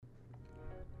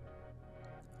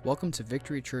Welcome to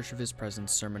Victory Church of His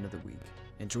Presence Sermon of the Week.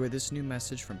 Enjoy this new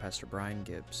message from Pastor Brian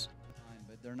Gibbs.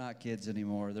 But they're not kids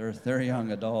anymore. They're young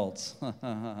adults.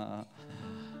 I'd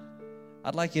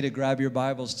like you to grab your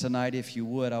Bibles tonight if you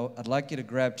would. I'd like you to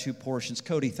grab two portions.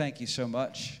 Cody, thank you so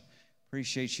much.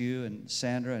 Appreciate you and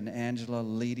Sandra and Angela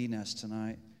leading us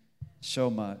tonight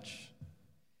so much.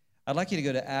 I'd like you to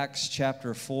go to Acts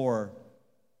chapter 4.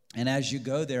 And as you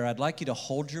go there, I'd like you to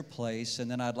hold your place, and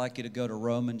then I'd like you to go to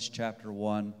Romans chapter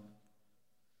 1.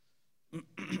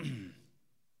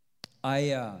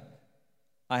 I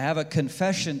have a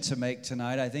confession to make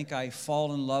tonight. I think I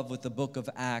fall in love with the book of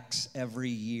Acts every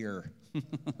year.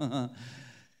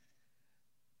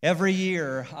 Every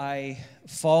year I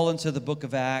fall into the book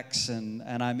of Acts, and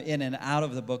I'm in and out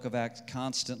of the book of Acts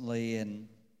constantly, and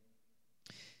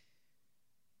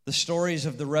the stories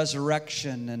of the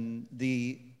resurrection and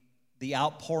the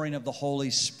outpouring of the Holy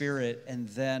Spirit, and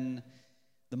then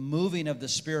the moving of the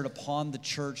Spirit upon the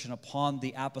church and upon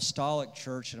the apostolic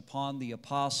church and upon the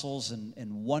apostles,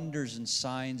 and wonders and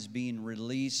signs being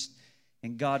released,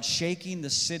 and God shaking the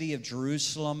city of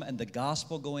Jerusalem and the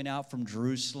gospel going out from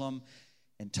Jerusalem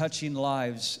and touching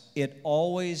lives. It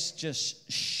always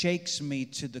just shakes me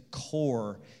to the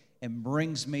core and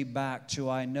brings me back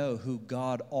to I know who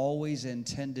God always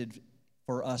intended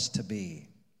for us to be.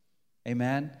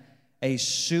 Amen? A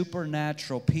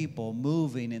supernatural people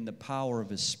moving in the power of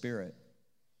His Spirit.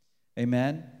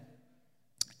 Amen?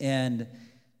 And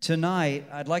tonight,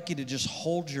 I'd like you to just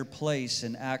hold your place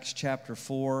in Acts chapter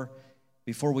 4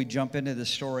 before we jump into the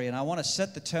story. And I want to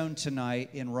set the tone tonight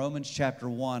in Romans chapter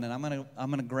 1. And I'm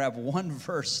going to grab one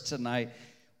verse tonight,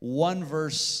 one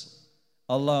verse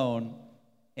alone,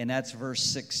 and that's verse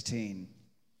 16.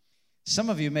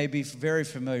 Some of you may be very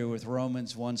familiar with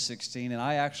Romans 1:16, and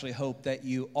I actually hope that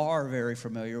you are very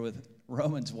familiar with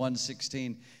Romans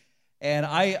 1:16. And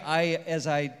I as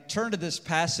I turn to this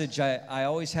passage, I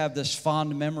always have this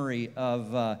fond memory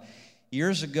of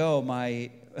years ago, my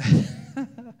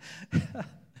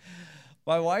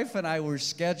wife and I were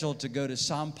scheduled to go to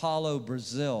São Paulo,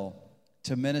 Brazil,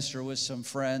 to minister with some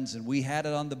friends, and we had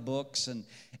it on the books, and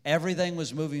everything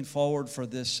was moving forward for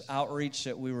this outreach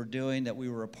that we were doing, that we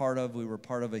were a part of. We were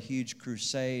part of a huge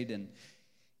crusade,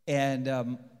 and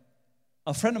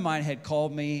a friend of mine had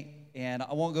called me, and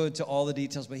I won't go into all the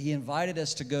details, but he invited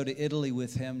us to go to Italy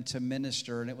with him to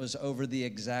minister, and it was over the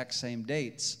exact same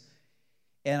dates.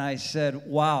 And I said,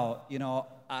 wow,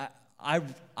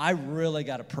 I really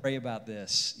got to pray about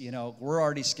this. We're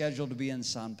already scheduled to be in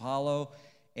São Paulo,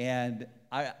 and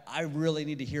I really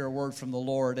need to hear a word from the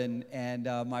Lord. And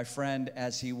my friend,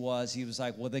 as he was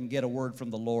like, well, then get a word from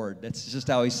the Lord. That's just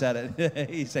how he said it.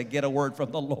 He said, get a word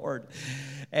from the Lord.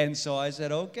 And so I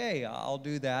said, okay, I'll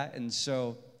do that. And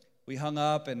so we hung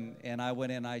up, and I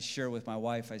went in. I shared with my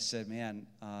wife. I said, man,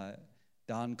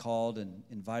 Don called and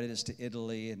invited us to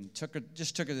Italy, and took her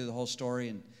through the whole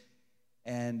story.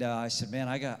 And I said, man,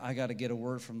 I got to get a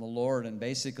word from the Lord. And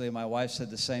basically, my wife said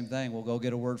the same thing. We'll go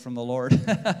get a word from the Lord.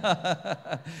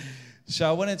 So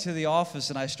I went into the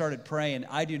office and I started praying.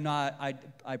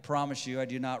 I promise you, I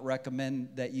do not recommend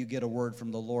that you get a word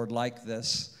from the Lord like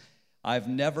this. I've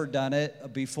never done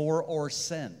it before or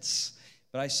since.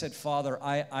 But I said, Father,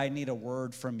 I need a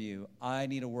word from you. I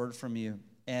need a word from you.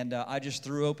 And I just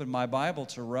threw open my Bible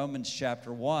to Romans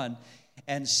chapter 1.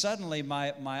 And suddenly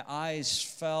my eyes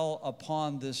fell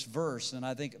upon this verse. And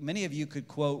I think many of you could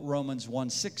quote Romans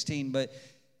 1:16, but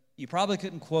you probably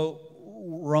couldn't quote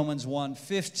Romans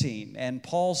 1:15. And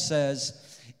Paul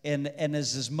says, and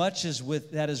as much as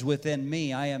that is within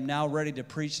me, I am now ready to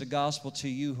preach the gospel to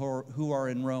you who are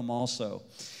in Rome also.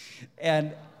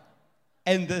 And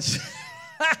this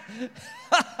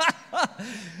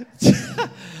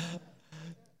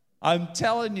I'm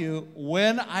telling you,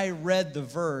 when I read the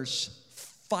verse,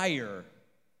 fire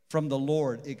from the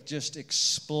Lord, it just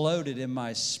exploded in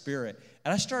my spirit.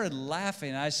 And I started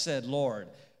laughing. I said, Lord,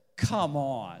 come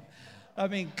on. I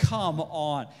mean, come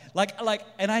on.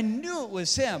 And I knew it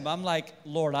was him. I'm like,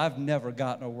 Lord, I've never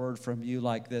gotten a word from you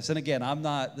like this. And again, I'm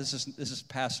not, this is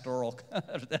pastoral.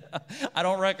 I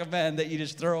don't recommend that you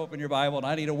just throw open your Bible and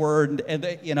I need a word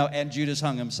and Judas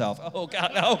hung himself. Oh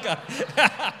God.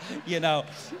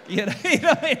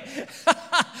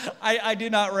 I do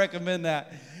not recommend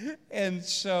that. And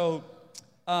so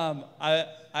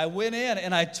I went in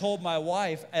and I told my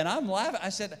wife, and I'm laughing. I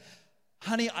said,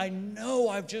 honey, I know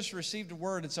I've just received a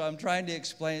word. And so I'm trying to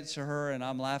explain it to her, and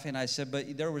I'm laughing. I said,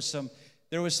 but there was some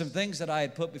things that I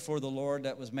had put before the Lord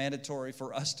that was mandatory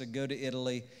for us to go to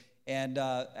Italy. And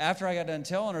after I got done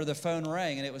telling her, the phone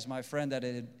rang, and it was my friend that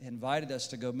had invited us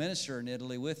to go minister in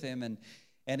Italy with him. And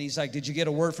And he's like, did you get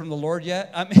a word from the Lord yet?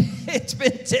 I mean, it's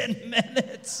been 10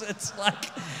 minutes. It's like,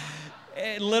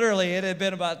 it had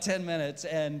been about 10 minutes.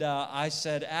 And I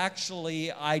said, actually,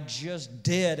 I just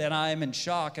did, and I'm in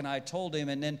shock. And I told him,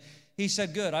 and then he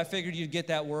said, good, I figured you'd get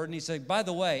that word. And he said, by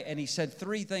the way, and he said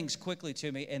 3 things quickly to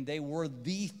me, and they were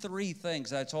the 3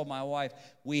 things that I told my wife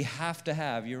we have to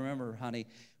have. You remember, honey,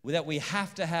 that we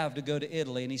have to go to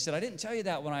Italy. And he said, I didn't tell you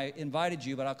that when I invited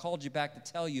you, but I called you back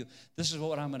to tell you this is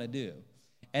what I'm going to do.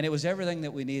 And it was everything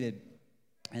that we needed.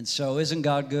 And so isn't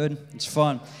God good? It's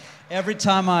fun. Every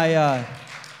time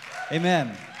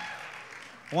amen.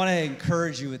 I want to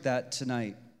encourage you with that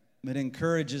tonight. It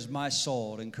encourages my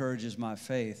soul. It encourages my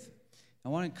faith. I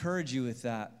want to encourage you with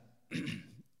that.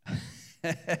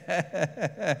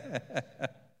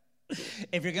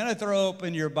 If you're going to throw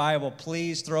open your Bible,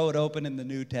 please throw it open in the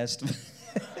New Testament.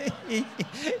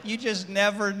 You just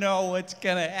never know what's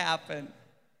going to happen.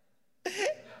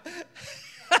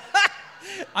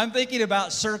 I'm thinking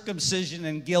about circumcision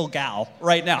in Gilgal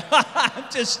right now. I'm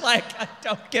just like,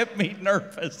 don't get me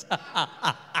nervous.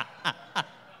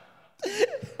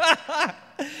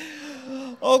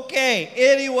 Okay,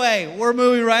 anyway, we're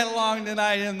moving right along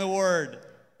tonight in the Word.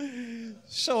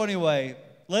 So anyway,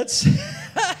 let's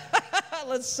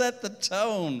set the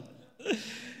tone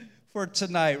for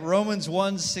tonight. Romans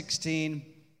 1:16.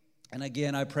 And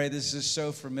again, I pray this is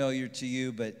so familiar to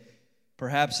you, but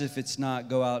perhaps if it's not,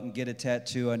 go out and get a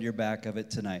tattoo on your back of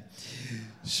it tonight.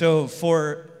 So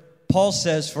Paul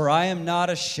says, for I am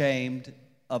not ashamed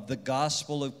of the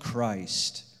gospel of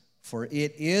Christ, for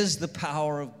it is the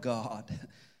power of God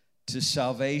to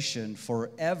salvation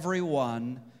for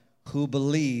everyone who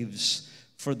believes,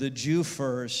 for the Jew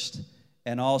first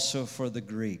and also for the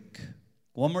Greek.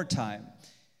 One more time.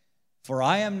 For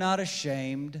I am not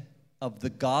ashamed of the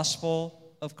gospel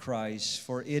of Christ,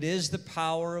 for it is the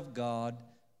power of God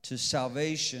to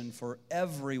salvation for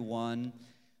everyone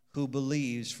who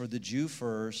believes, for the Jew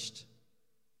first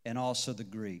and also the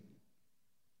Greek.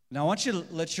 Now I want you to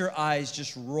let your eyes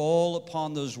just roll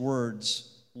upon those words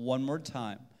one more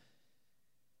time.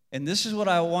 And this is what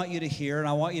I want you to hear, and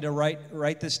I want you to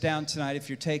write this down tonight if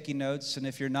you're taking notes, and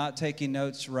if you're not taking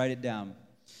notes, write it down.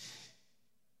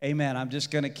 Amen. I'm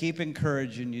just going to keep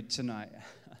encouraging you tonight.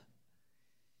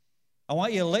 I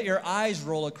want you to let your eyes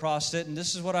roll across it, and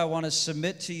this is what I want to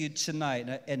submit to you tonight.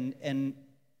 And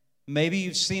maybe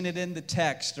you've seen it in the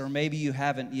text, or maybe you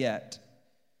haven't yet.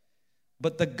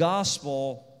 But the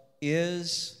gospel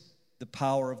is the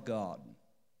power of God.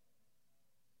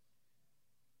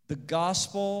 The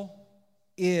gospel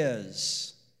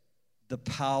is the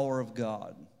power of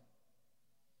God.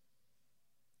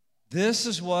 This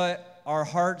is what our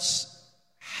hearts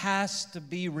has to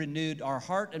be renewed. Our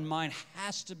heart and mind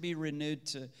has to be renewed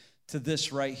to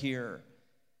this right here.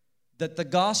 That the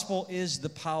gospel is the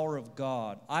power of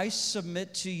God. I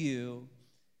submit to you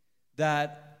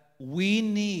that we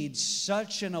need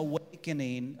such an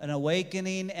awakening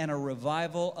and a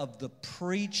revival of the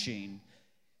preaching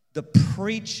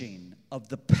of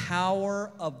the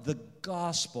power of the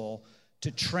gospel to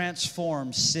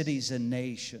transform cities and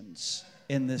nations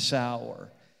in this hour.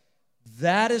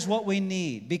 That is what we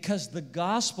need, because the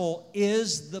gospel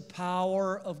is the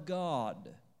power of God.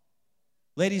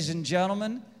 Ladies and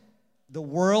gentlemen, the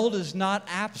world is not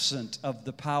absent of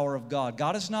the power of God.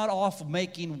 God is not off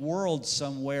making world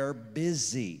somewhere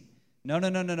busy.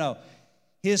 No.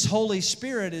 His Holy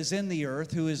Spirit is in the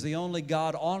earth, who is the only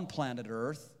God on planet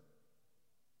Earth.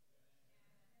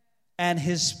 And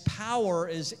His power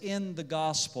is in the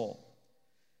gospel.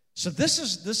 So this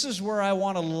is where I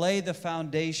want to lay the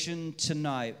foundation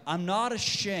tonight. I'm not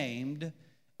ashamed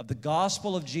of the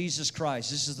gospel of Jesus Christ.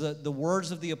 This is the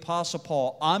words of the Apostle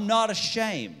Paul. I'm not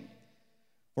ashamed,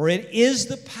 for it is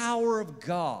the power of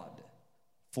God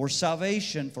for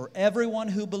salvation for everyone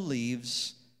who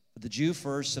believes, for the Jew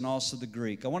first and also the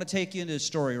Greek. I want to take you into a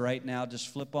story right now.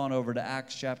 Just flip on over to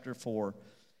Acts chapter 4.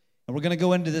 And we're going to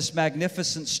go into this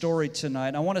magnificent story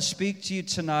tonight. I want to speak to you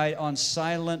tonight on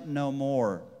silent no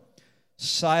more.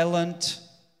 Silent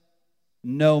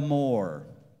no more.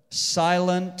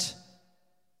 Silent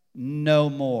no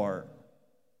more.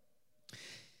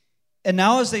 And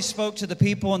now as they spoke to the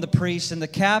people and the priests and the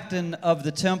captain of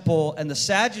the temple and the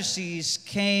Sadducees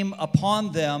came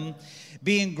upon them,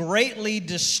 being greatly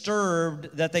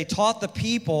disturbed that they taught the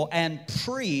people and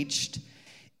preached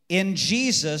in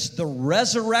Jesus the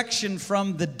resurrection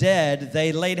from the dead,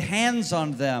 they laid hands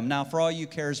on them. Now, for all you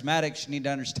charismatics, you need to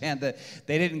understand that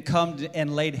they didn't come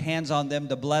and laid hands on them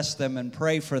to bless them and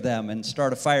pray for them and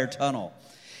start a fire tunnel.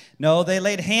 No, they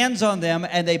laid hands on them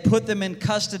and they put them in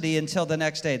custody until the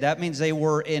next day. That means they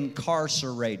were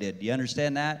incarcerated. You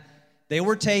understand that? They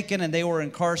were taken and they were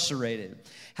incarcerated.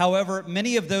 However,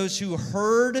 many of those who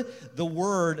heard the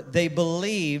word, they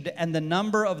believed, and the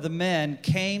number of the men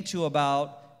came to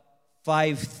about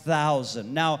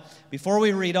 5,000. Now, before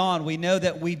we read on, we know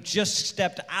that we just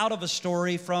stepped out of a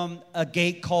story from a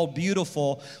gate called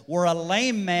Beautiful, where a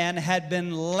lame man had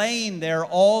been laying there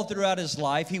all throughout his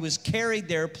life. He was carried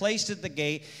there, placed at the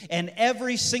gate, and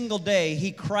every single day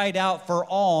he cried out for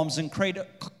alms and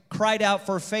cried out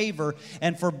for favor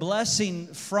and for blessing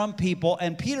from people.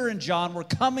 And Peter and John were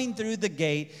coming through the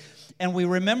gate. And we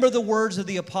remember the words of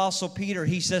the Apostle Peter.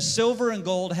 He says, "Silver and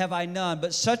gold have I none,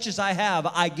 but such as I have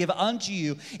I give unto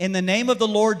you. In the name of the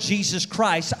Lord Jesus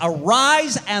Christ,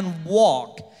 arise and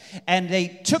walk." And they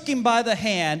took him by the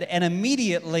hand, and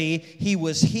immediately he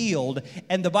was healed.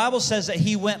 And the Bible says that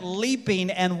he went leaping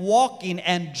and walking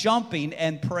and jumping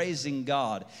and praising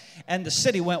God. And the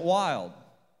city went wild.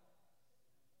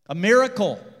 A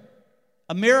miracle,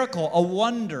 a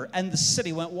wonder, and the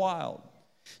city went wild.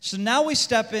 So now we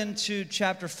step into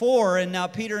chapter 4, and now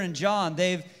Peter and John,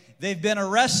 they've been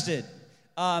arrested.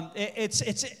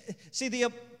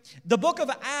 The book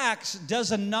of Acts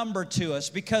does a number to us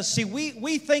because, see,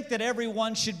 we think that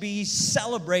everyone should be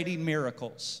celebrating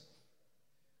miracles.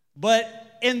 But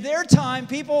in their time,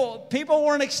 people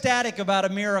weren't ecstatic about a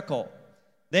miracle.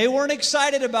 They weren't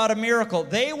excited about a miracle.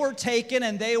 They were taken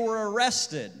and they were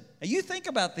arrested. Now, you think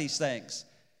about these things.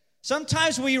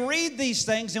 Sometimes we read these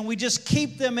things and we just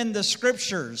keep them in the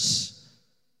scriptures.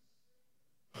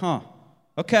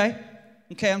 Okay,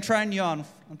 I'm trying you on.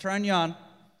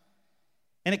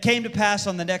 And it came to pass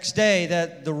on the next day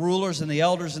that the rulers and the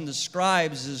elders and the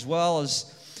scribes, as well as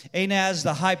Annas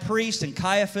the high priest, and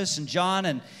Caiaphas and John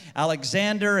and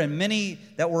Alexander and many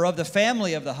that were of the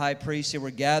family of the high priest, they were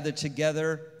gathered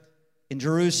together in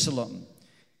Jerusalem.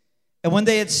 And when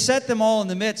they had set them all in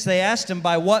the midst, they asked him,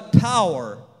 "By what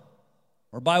power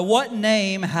or by what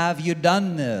name have you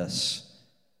done this?"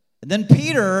 And then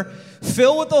Peter,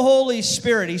 filled with the Holy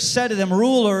Spirit, he said to them,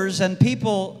 "Rulers and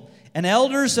people and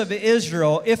elders of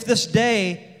Israel, if this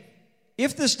day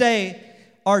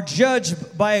are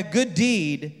judged by a good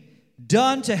deed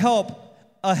done to help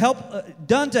a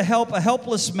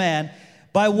helpless man,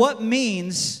 by what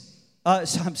means?"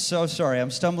 I'm so sorry. I'm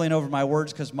stumbling over my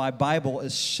words because my Bible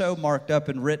is so marked up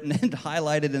and written and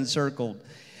highlighted and circled.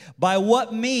 "By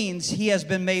what means he has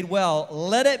been made well,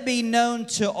 let it be known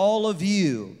to all of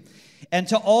you and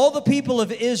to all the people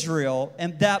of Israel,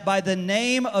 and that by the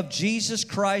name of Jesus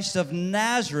Christ of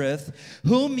Nazareth,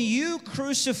 whom you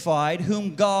crucified,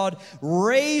 whom God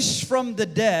raised from the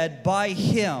dead, by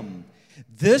him,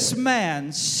 this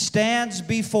man stands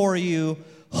before you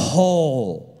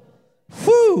whole."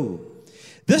 Whew!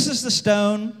 "This is the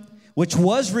stone which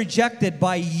was rejected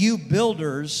by you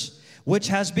builders, which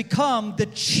has become the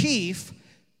chief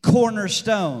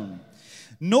cornerstone.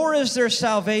 Nor is there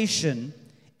salvation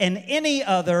in any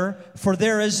other, for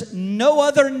there is no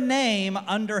other name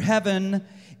under heaven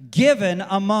given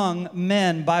among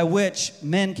men by which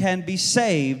men can be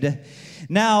saved."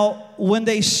 Now, when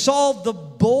they saw the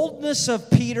boldness of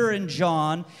Peter and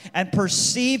John and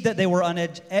perceived that they were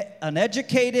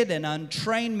uneducated and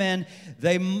untrained men,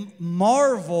 they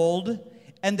marveled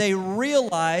and they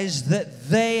realized that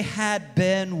they had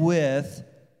been with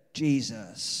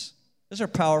Jesus. Those are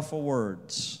powerful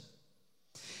words.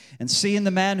 And seeing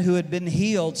the man who had been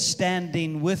healed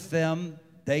standing with them,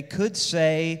 they could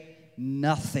say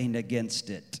nothing against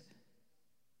it.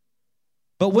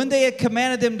 But when they had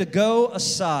commanded them to go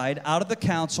aside out of the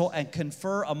council and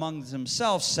confer among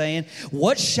themselves, saying,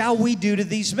 "What shall we do to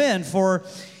these men? For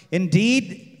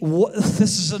indeed,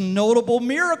 this is a notable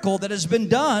miracle that has been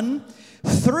done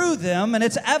through them, and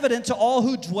it's evident to all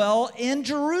who dwell in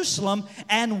Jerusalem,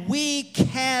 and we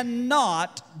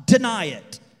cannot deny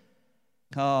it."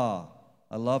 I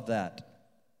love that.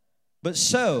 "But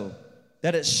so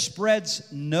that it spreads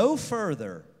no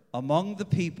further among the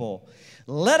people,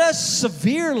 let us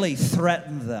severely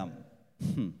threaten them.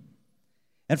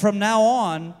 And from now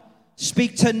on,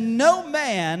 speak to no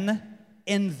man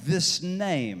in this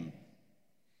name."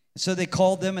 So they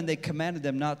called them and they commanded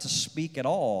them not to speak at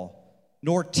all,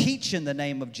 nor teach in the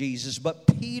name of Jesus.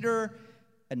 But Peter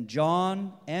and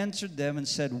John answered them and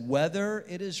said, "Whether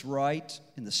it is right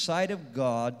in the sight of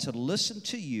God to listen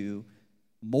to you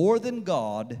more than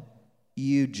God,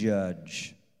 you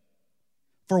judge.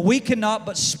 For we cannot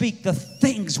but speak the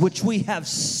things which we have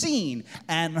seen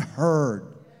and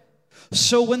heard."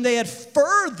 So when they had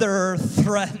further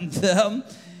threatened them,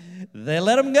 they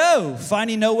let them go,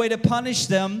 finding no way to punish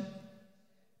them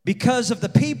because of the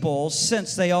people,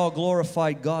 since they all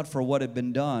glorified God for what had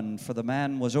been done. For the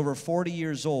man was over 40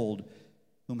 years old,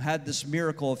 whom had this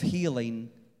miracle of healing,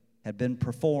 had been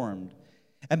performed.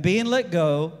 And being let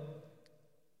go,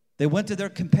 they went to their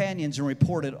companions and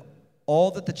reported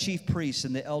all that the chief priests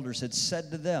and the elders had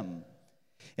said to them.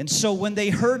 And so when they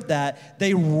heard that,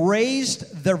 they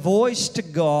raised their voice to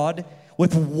God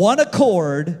with one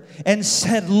accord and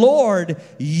said, Lord,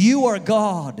 you are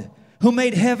God, who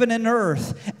made heaven and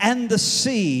earth and the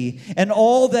sea and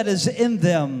all that is in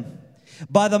them.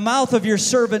 By the mouth of your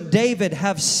servant David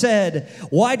have said,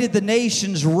 why did the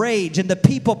nations rage and the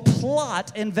people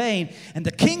plot in vain? And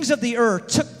the kings of the earth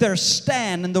took their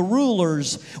stand, and the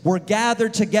rulers were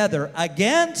gathered together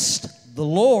against the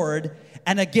Lord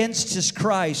and against his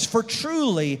Christ. For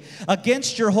truly,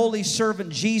 against your holy servant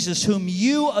Jesus, whom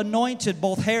you anointed,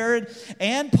 both Herod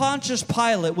and Pontius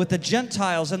Pilate with the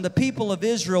Gentiles and the people of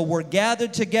Israel were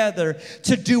gathered together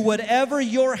to do whatever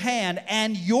your hand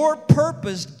and your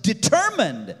purpose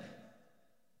determined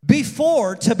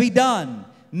before to be done.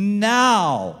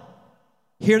 Now,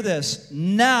 hear this,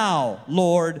 now,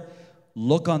 Lord,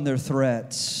 look on their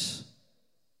threats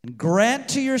and grant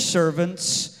to your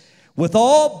servants with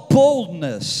all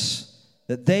boldness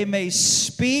that they may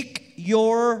speak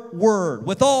your word.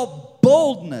 With all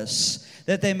boldness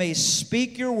that they may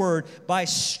speak your word by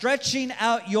stretching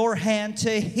out your hand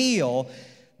to heal,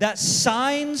 that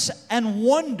signs and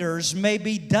wonders may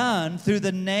be done through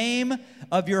the name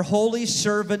of your holy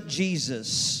servant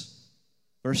Jesus.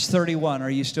 Verse 31, are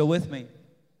you still with me?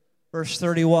 Verse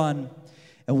 31,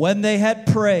 and when they had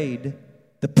prayed,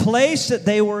 the place that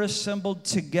they were assembled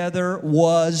together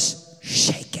was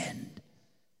shaken.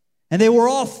 And they were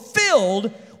all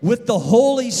filled with the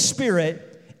Holy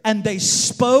Spirit, and they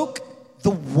spoke the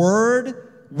word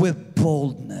with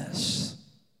boldness.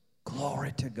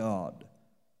 Glory to God.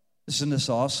 Isn't this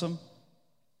awesome?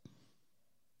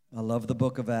 I love the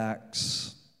book of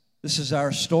Acts. This is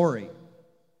our story.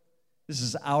 This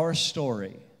is our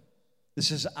story.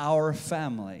 This is our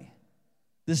family.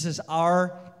 This is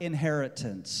our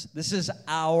inheritance. This is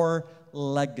our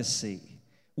legacy.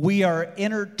 We are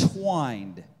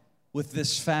intertwined with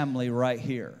this family right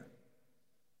here.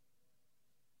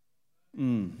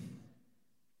 See,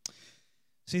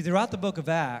 throughout the book of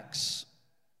Acts,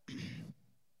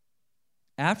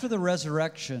 after the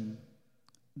resurrection,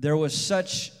 there was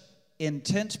such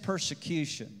intense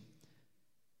persecution.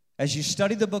 As you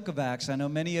study the book of Acts, I know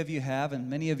many of you have, and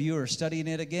many of you are studying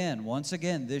it again, once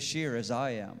again this year, as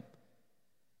I am.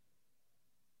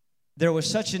 There was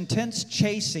such intense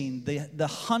chasing. The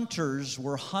hunters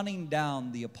were hunting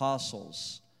down the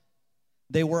apostles.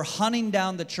 They were hunting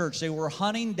down the church. They were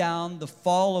hunting down the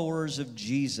followers of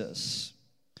Jesus.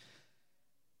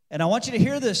 And I want you to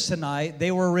hear this tonight.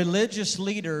 They were religious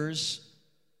leaders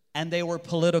and they were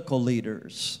political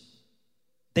leaders.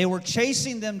 They were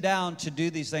chasing them down to do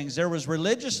these things. There was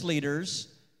religious leaders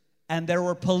and there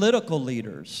were political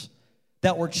leaders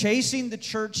that were chasing the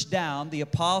church down, the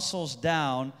apostles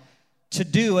down, to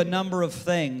do a number of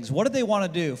things. What did they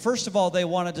want to do? First of all, they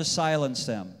wanted to silence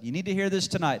them. You need to hear this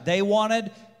tonight. They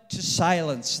wanted to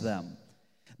silence them.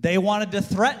 They wanted to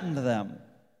threaten them.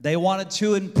 They wanted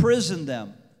to imprison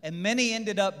them. And many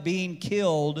ended up being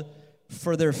killed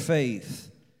for their faith.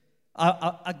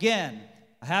 Again,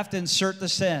 I have to insert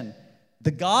this in.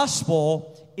 The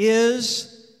gospel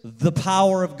is the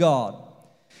power of God.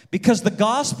 Because the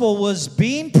gospel was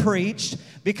being preached,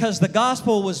 because the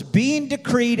gospel was being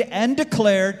decreed and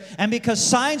declared, and because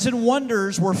signs and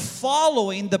wonders were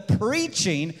following the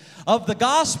preaching of the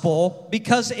gospel,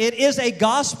 because it is a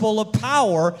gospel of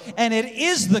power and it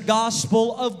is the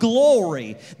gospel of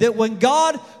glory. That when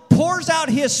God pours out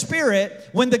His Spirit,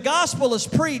 when the gospel is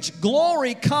preached,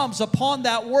 glory comes upon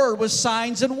that word with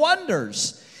signs and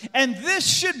wonders. And this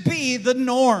should be the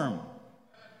norm.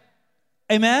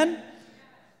 Amen?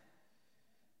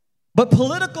 But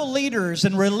political leaders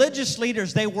and religious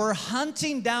leaders, they were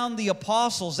hunting down the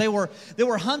apostles. They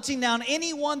were hunting down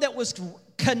anyone that was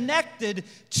connected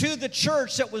to the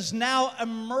church that was now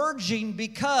emerging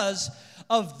because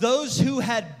of those who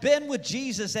had been with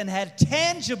Jesus and had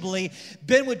tangibly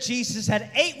been with Jesus, had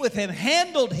ate with Him,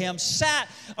 handled Him, sat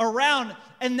around,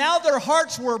 and now their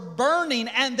hearts were burning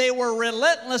and they were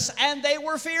relentless and they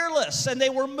were fearless and they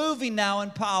were moving now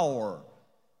in power.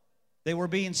 They were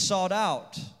being sought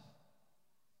out.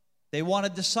 They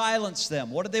wanted to silence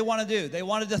them. What did they want to do? They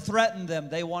wanted to threaten them.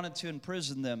 They wanted to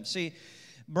imprison them. See,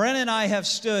 Brent and I have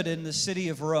stood in the city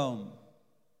of Rome.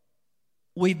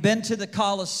 We've been to the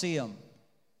Colosseum,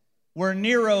 where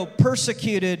Nero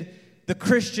persecuted the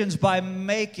Christians by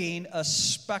making a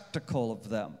spectacle of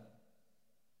them.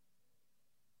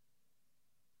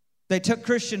 They took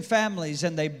Christian families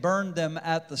and they burned them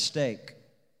at the stake.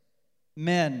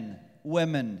 Men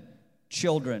women,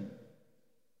 children.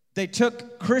 They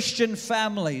took Christian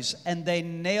families and they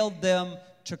nailed them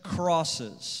to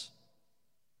crosses.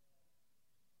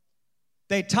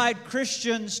 They tied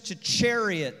Christians to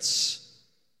chariots,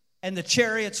 and the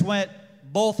chariots went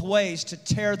both ways to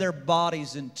tear their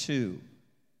bodies in two.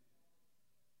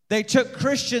 They took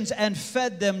Christians and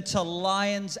fed them to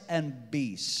lions and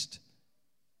beasts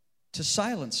to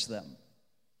silence them.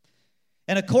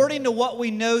 And according to what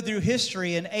we know through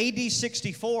history in AD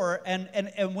 64,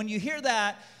 and when you hear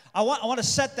that, I want to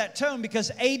set that tone,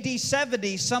 because AD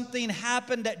 70, something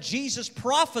happened that Jesus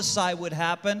prophesied would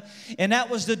happen, and that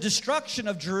was the destruction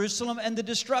of Jerusalem and the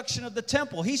destruction of the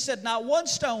temple. He said not one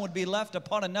stone would be left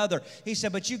upon another. He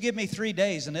said, but you give me 3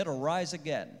 days and it'll rise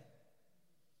again.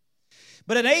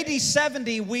 But in AD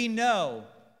 70, we know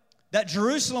that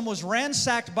Jerusalem was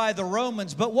ransacked by the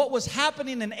Romans. But what was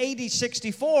happening in AD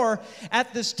 64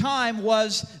 at this time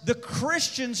was the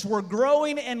Christians were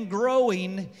growing and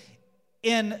growing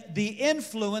in the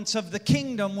influence of the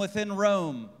kingdom within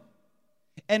Rome.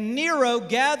 And Nero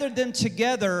gathered them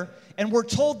together, and we're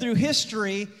told through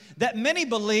history that many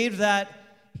believed that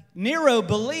Nero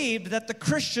believed that the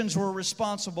Christians were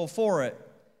responsible for it.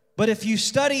 But if you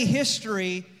study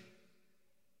history,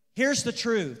 here's the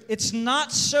truth. It's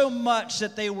not so much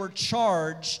that they were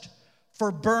charged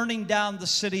for burning down the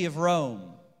city of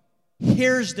Rome.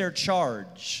 Here's their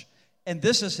charge, and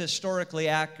this is historically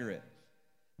accurate.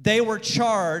 They were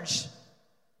charged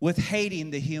with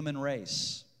hating the human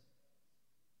race.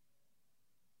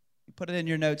 You put it in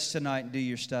your notes tonight and do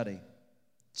your study.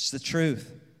 It's the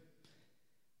truth.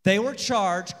 They were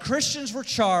charged, Christians were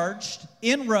charged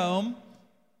in Rome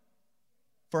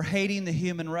for hating the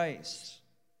human race.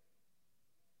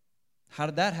 How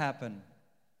did that happen?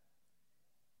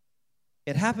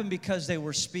 It happened because they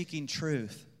were speaking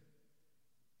truth,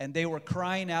 and they were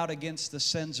crying out against the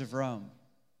sins of Rome.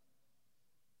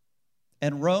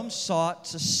 And Rome sought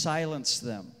to silence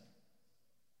them.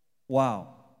 Wow.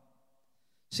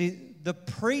 See, the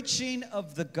preaching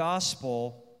of the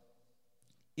gospel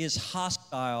is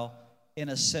hostile in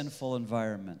a sinful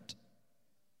environment.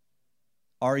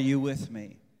 Are you with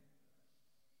me?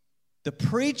 The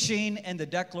preaching and the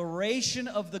declaration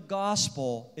of the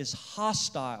gospel is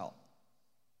hostile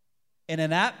in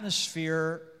an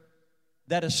atmosphere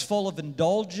that is full of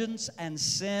indulgence and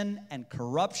sin and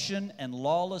corruption and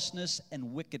lawlessness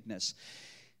and wickedness.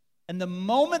 And the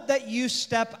moment that you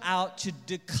step out to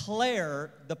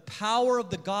declare the power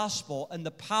of the gospel and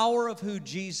the power of who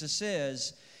Jesus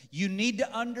is, you need to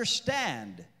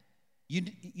understand.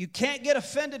 You can't get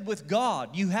offended with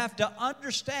God. You have to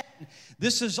understand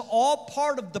this is all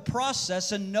part of the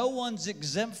process, and no one's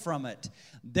exempt from it.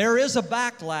 There is a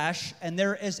backlash, and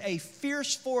there is a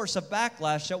fierce force of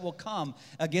backlash that will come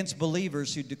against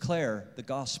believers who declare the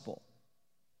gospel.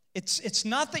 It's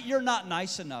not that you're not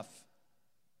nice enough.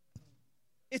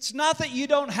 It's not that you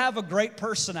don't have a great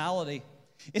personality.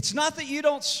 It's not that you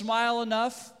don't smile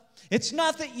enough. It's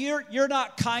not that you're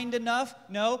not kind enough.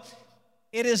 No,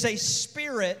 it is a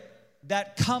spirit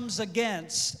that comes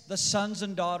against the sons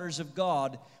and daughters of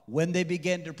God when they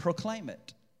begin to proclaim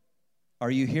it.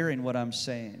 Are you hearing what I'm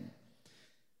saying?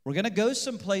 We're going to go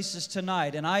some places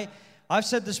tonight, and I've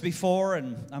said this before,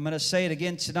 and I'm going to say it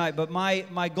again tonight, but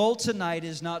my goal tonight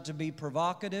is not to be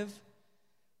provocative,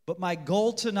 but my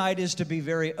goal tonight is to be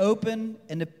very open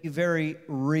and to be very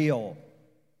real.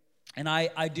 And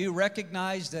I do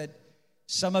recognize that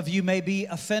some of you may be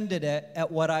offended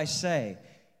at what I say.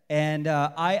 And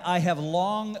I have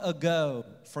long ago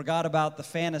forgot about the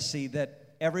fantasy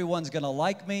that everyone's going to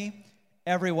like me,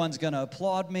 everyone's going to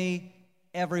applaud me,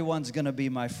 everyone's going to be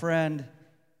my friend,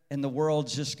 and the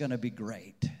world's just going to be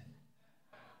great.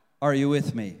 Are you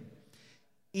with me?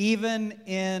 Even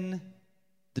in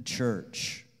the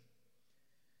church.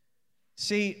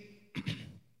 See,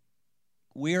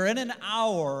 we are in an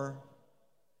hour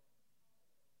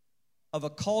of a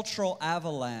cultural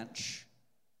avalanche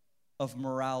of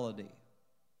morality.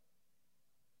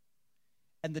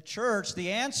 And the church,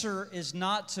 the answer is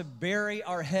not to bury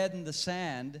our head in the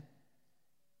sand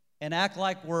and act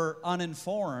like we're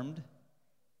uninformed.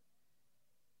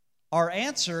 Our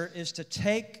answer is to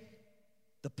take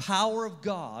the power of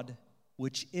God,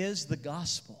 which is the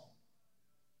gospel,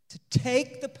 to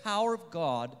take the power of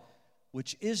God,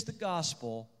 which is the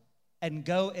gospel, and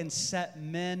go and set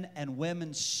men and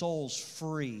women's souls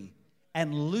free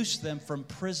and loose them from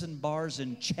prison bars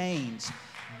and chains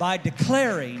by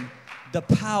declaring the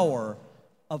power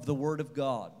of the Word of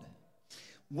God.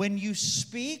 When you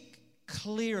speak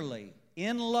clearly,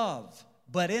 in love,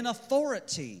 but in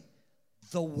authority,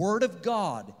 the Word of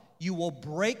God, you will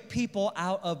break people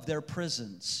out of their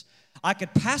prisons. I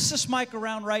could pass this mic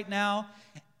around right now,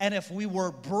 and if we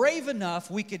were brave enough,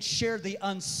 we could share the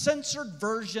uncensored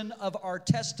version of our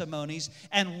testimonies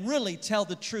and really tell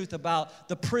the truth about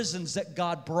the prisons that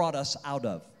God brought us out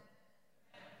of.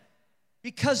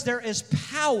 Because there is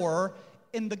power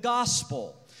in the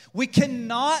gospel. We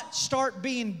cannot start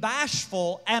being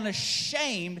bashful and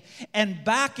ashamed and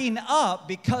backing up,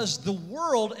 because the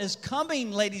world is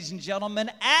coming, ladies and gentlemen,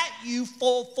 at you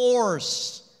full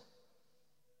force.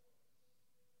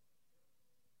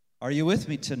 Are you with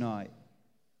me tonight?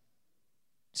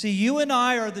 See, you and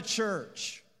I are the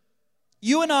church.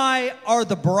 You and I are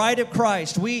the bride of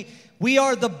Christ. We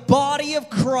are the body of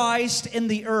Christ in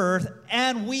the earth,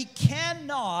 and we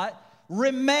cannot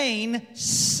remain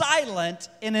silent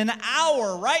in an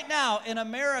hour right now in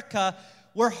America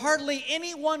where hardly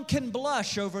anyone can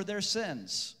blush over their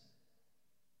sins.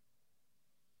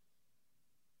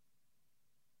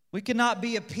 We cannot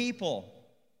be a people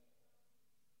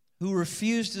who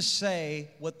refuse to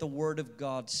say what the Word of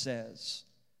God says.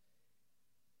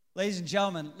 Ladies and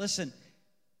gentlemen, listen,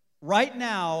 right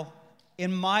now,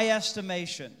 in my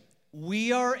estimation,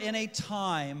 we are in a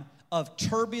time of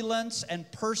turbulence and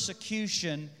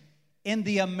persecution in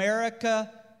the American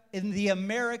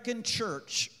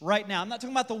church right now. I'm not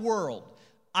talking about the world.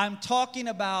 I'm talking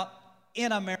about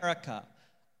in America.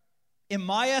 In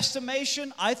my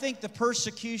estimation, I think the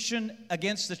persecution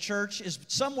against the church is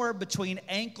somewhere between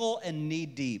ankle and knee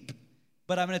deep.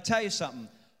 But I'm going to tell you something.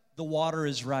 The water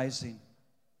is rising.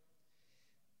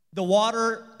 The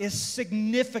water is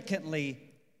significantly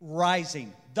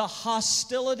rising. The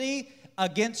hostility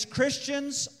against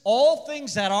Christians, all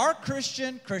things that are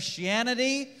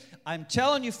Christianity, I'm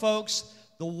telling you folks,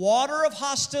 the water of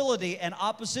hostility and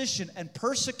opposition and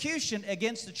persecution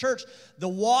against the church, the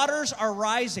waters are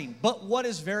rising. But what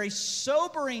is very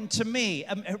sobering to me,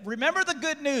 remember the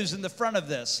good news in the front of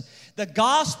this. The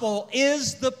gospel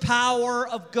is the power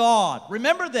of God.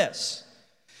 Remember this.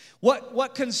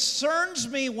 What concerns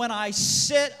me when I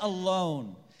sit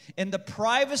alone in the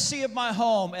privacy of my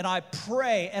home and I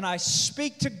pray and I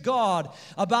speak to God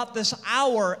about this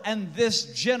hour and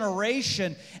this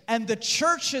generation and the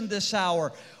church in this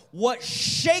hour, what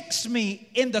shakes me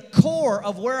in the core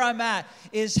of where I'm at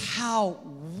is how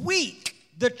weak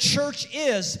the church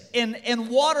is in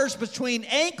waters between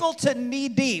ankle to knee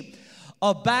deep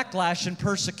of backlash and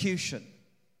persecution.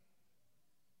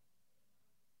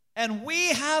 And we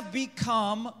have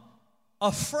become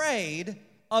afraid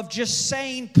of just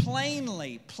saying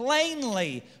plainly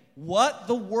what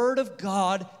the Word of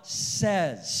God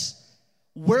says.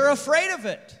 We're afraid of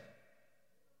it.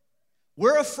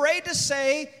 We're afraid to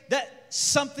say that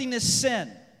something is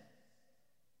sin.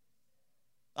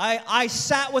 I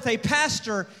sat with a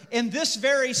pastor in this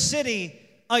very city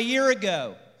a year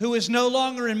ago who is no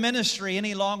longer in ministry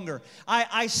any longer.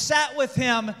 I sat with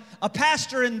him, a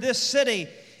pastor in this city,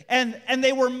 and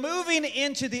they were moving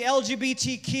into the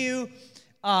LGBTQ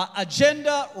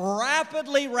agenda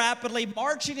rapidly,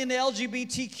 marching into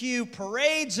LGBTQ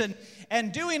parades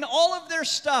and doing all of their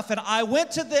stuff. And I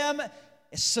went to them,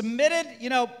 submitted,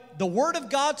 the Word of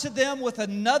God to them with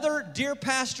another dear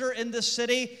pastor in this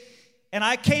city. And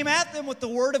I came at them with the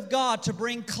Word of God to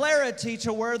bring clarity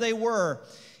to where they were.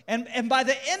 And by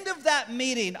the end of that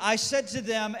meeting, I said to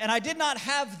them, and I did not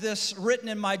have this written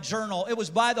in my journal, it was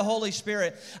by the Holy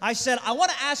Spirit. I said, I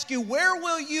want to ask you, where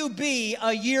will you be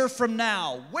a year from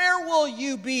now? Where will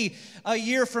you be a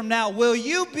year from now? Will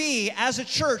you be, as a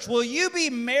church, will you be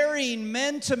marrying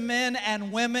men to men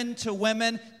and women to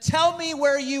women? Tell me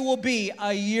where you will be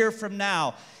a year from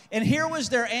now. And here was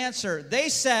their answer. They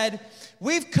said,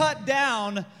 we've cut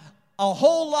down a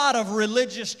whole lot of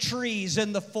religious trees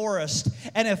in the forest,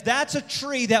 and if that's a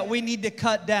tree that we need to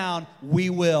cut down,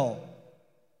 we will.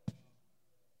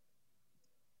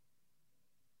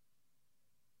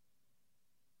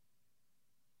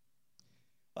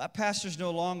 Well, that pastor's no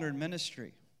longer in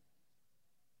ministry,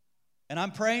 and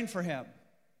I'm praying for him.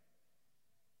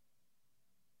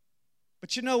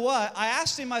 But you know what? I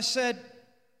asked him, I said,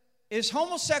 is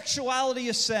homosexuality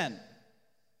a sin?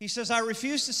 He says, I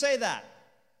refuse to say that.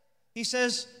 He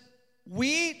says,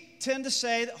 we tend to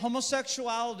say that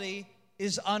homosexuality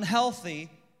is unhealthy.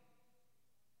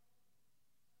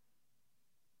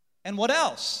 And what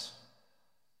else?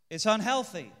 It's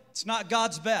unhealthy. It's not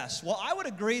God's best. Well, I would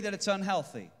agree that it's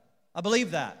unhealthy. I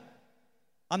believe that.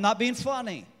 I'm not being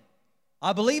funny.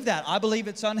 I believe that. I believe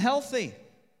it's unhealthy.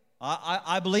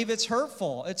 I believe it's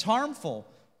hurtful. It's harmful.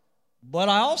 But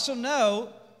I also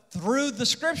know through the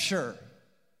Scripture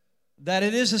that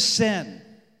it is a sin.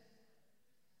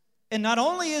 And not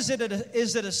only is it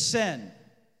a sin,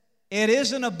 it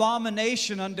is an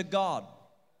abomination unto God.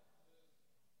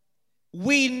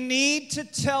 We need to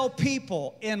tell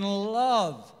people in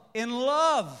love,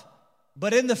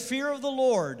 but in the fear of the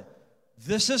Lord,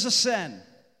 this is a sin,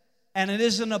 and it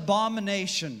is an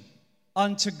abomination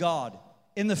unto God.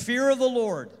 In the fear of the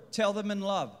Lord, tell them in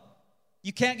love.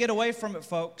 You can't get away from it,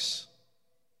 folks.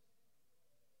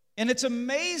 And it's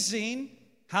amazing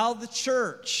how the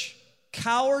church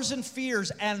cowers and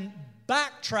fears and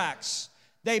backtracks.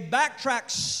 They backtrack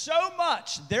so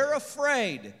much, they're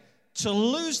afraid to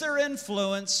lose their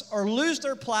influence or lose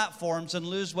their platforms and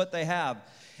lose what they have.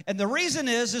 And the reason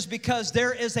is because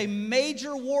there is a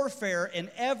major warfare in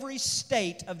every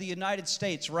state of the United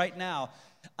States right now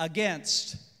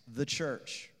against the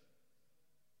church.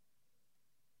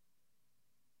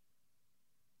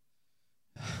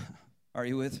 Are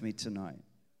you with me tonight?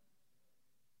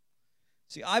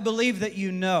 See, I believe that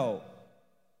you know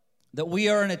that we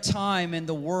are in a time in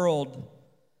the world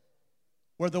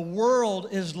where the world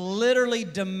is literally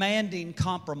demanding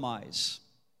compromise.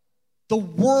 The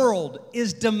world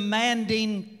is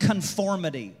demanding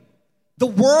conformity. The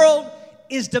world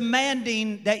is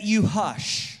demanding that you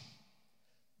hush.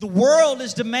 The world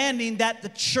is demanding that the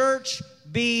church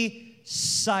be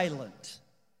silent.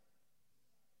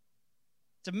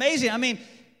 It's amazing. I mean,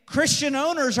 Christian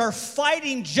owners are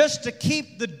fighting just to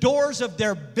keep the doors of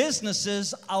their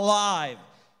businesses alive.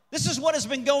 This is what has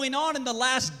been going on in the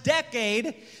last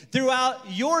decade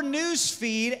throughout your news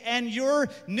feed and your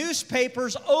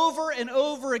newspapers over and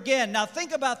over again. Now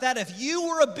think about that. If you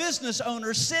were a business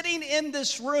owner sitting in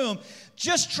this room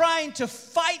just trying to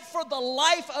fight for the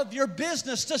life of your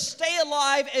business to stay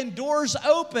alive and doors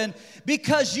open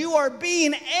because you are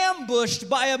being ambushed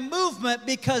by a movement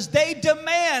because they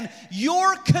demand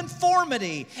your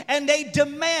conformity and they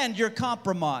demand your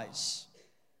compromise.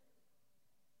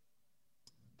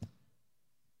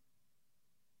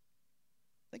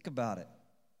 Think about it.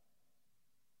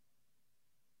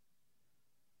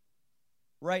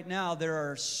 Right now, there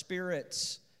are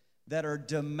spirits that are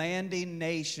demanding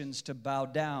nations to bow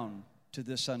down to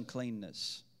this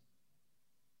uncleanness.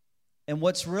 And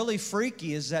what's really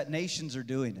freaky is that nations are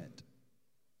doing it.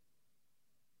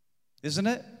 Isn't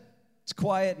it? It's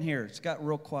quiet in here. It's got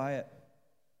real quiet.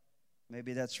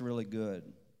 Maybe that's really good.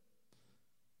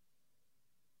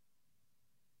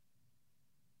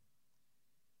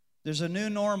 There's a new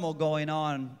normal going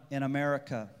on in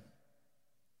America,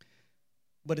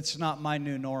 but it's not my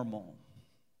new normal.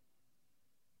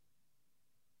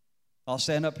 I'll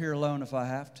stand up here alone if I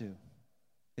have to.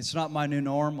 It's not my new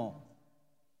normal.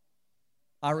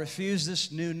 I refuse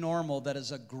this new normal that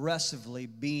is aggressively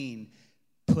being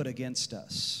put against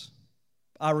us.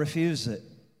 I refuse it.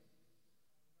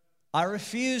 I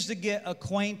refuse to get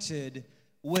acquainted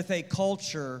with a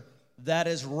culture that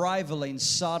is rivaling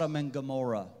Sodom and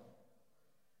Gomorrah.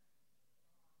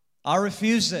 I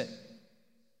refuse it.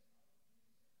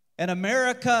 And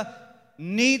America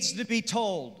needs to be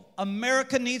told.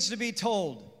 America needs to be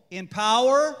told in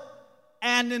power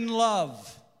and in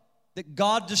love that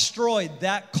God destroyed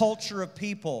that culture of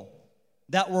people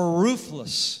that were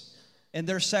ruthless in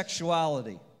their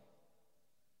sexuality.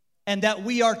 And that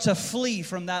we are to flee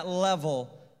from that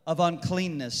level of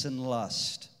uncleanness and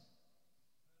lust.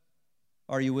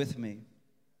 Are you with me?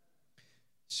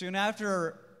 Soon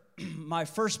after my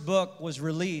first book was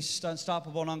released,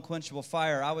 Unstoppable and Unquenchable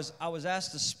Fire, I was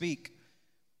asked to speak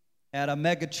at a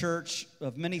mega church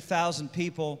of many thousand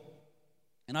people.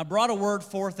 And I brought a word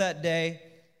forth that day.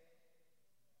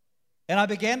 And I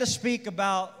began to speak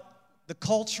about the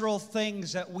cultural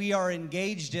things that we are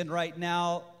engaged in right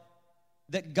now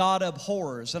that God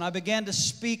abhors. And I began to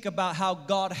speak about how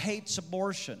God hates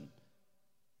abortion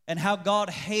and how God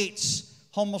hates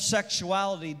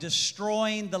homosexuality,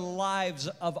 destroying the lives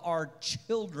of our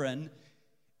children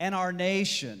and our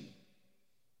nation.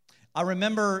 I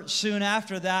remember soon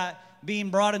after that being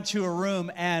brought into a room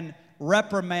and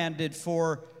reprimanded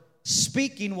for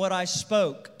speaking what I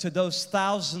spoke to those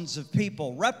thousands of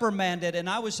people. Reprimanded, and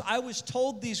I was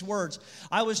told these words.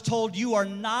 I was told, you are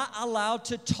not allowed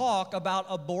to talk about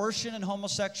abortion and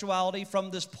homosexuality from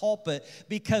this pulpit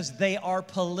because they are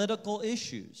political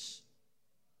issues.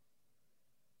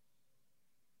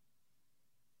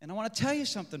 And I want to tell you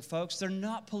something, folks. They're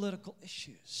not political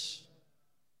issues.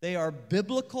 They are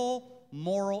biblical,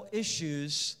 moral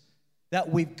issues that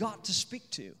we've got to speak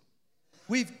to.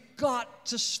 We've got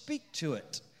to speak to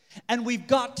it. And we've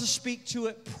got to speak to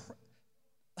it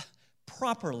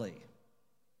properly.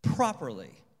 Properly.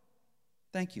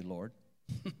 Thank you, Lord.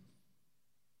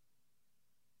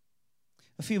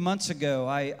 A few months ago,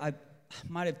 I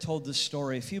might have told this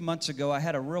story. A few months ago, I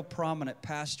had a real prominent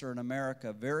pastor in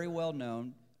America, very well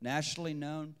known, nationally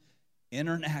known,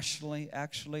 internationally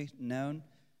actually known.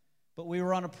 But we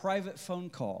were on a private phone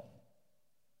call.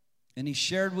 And he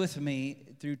shared with me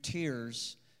through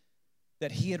tears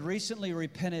that he had recently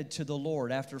repented to the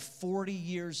Lord after 40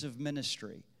 years of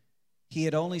ministry. He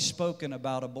had only spoken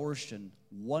about abortion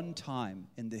one time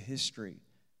in the history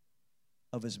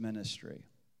of his ministry.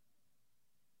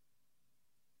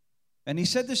 And he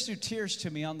said this through tears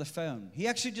to me on the phone. He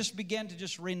actually just began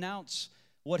to renounce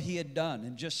what he had done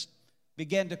and just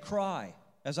began to cry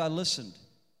as I listened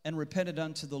and repented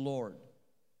unto the Lord.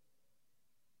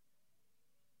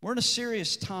 We're in a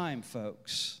serious time,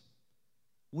 folks.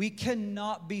 We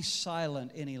cannot be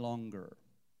silent any longer.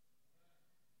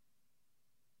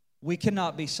 We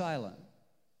cannot be silent.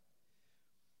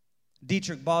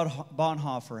 Dietrich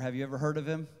Bonhoeffer, have you ever heard of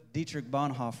him? Dietrich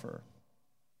Bonhoeffer.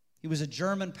 He was a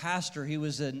German pastor. He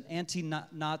was an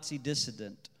anti-Nazi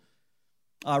dissident.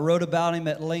 I wrote about him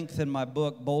at length in my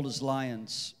book, Bold as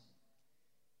Lions.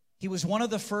 He was one of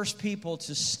the first people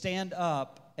to stand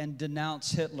up and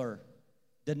denounce Hitler,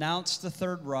 denounce the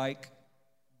Third Reich,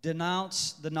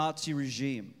 denounce the Nazi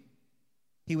regime.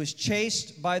 He was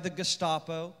chased by the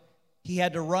Gestapo. He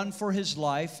had to run for his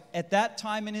life. At that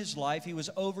time in his life, he was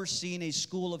overseeing a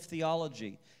school of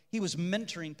theology. He was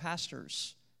mentoring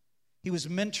pastors. He was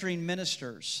mentoring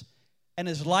ministers. And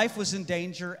his life was in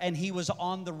danger, and he was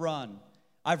on the run.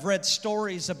 I've read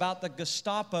stories about the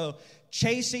Gestapo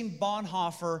chasing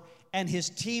Bonhoeffer and his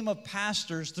team of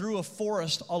pastors through a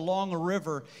forest along a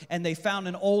river, and they found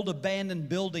an old abandoned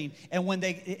building. And when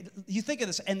you think of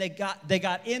this, and they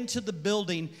got into the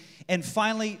building and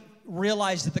finally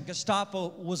realized that the Gestapo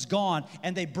was gone,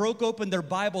 and they broke open their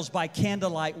Bibles by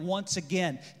candlelight once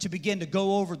again to begin to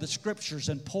go over the Scriptures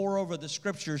and pore over the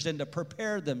Scriptures and to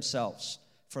prepare themselves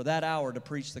for that hour to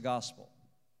preach the gospel.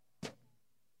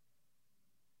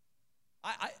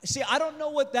 I don't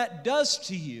know what that does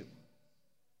to you.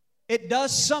 It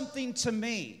does something to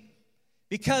me,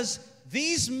 because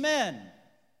these men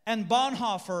and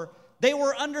Bonhoeffer, they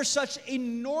were under such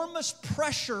enormous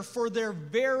pressure for their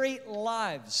very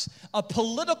lives, a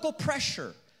political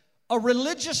pressure, a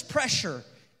religious pressure,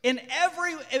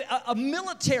 a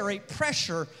military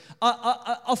pressure,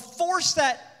 a force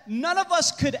that none of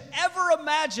us could ever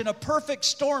imagine, a perfect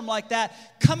storm like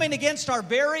that coming against our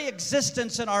very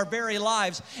existence and our very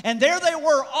lives. And there they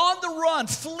were on the run,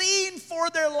 fleeing for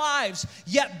their lives,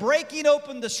 yet breaking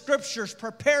open the Scriptures,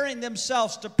 preparing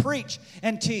themselves to preach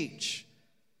and teach.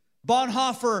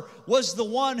 Bonhoeffer was the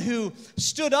one who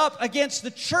stood up against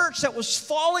the church that was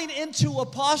falling into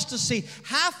apostasy.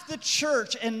 Half the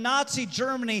church in Nazi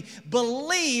Germany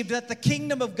believed that the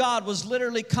kingdom of God was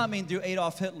literally coming through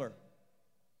Adolf Hitler.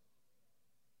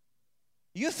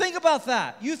 You think about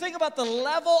that. You think about the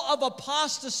level of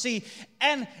apostasy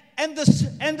and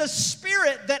the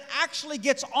spirit that actually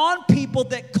gets on people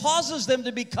that causes them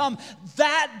to become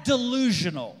that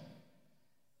delusional.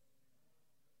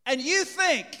 And you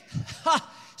think,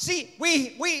 see, we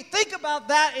think about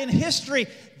that in history.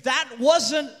 That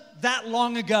wasn't that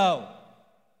long ago.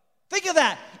 Think of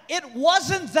that. It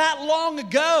wasn't that long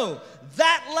ago.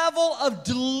 That level of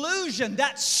delusion,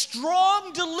 that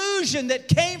strong delusion that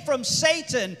came from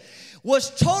Satan, was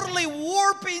totally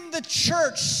warping the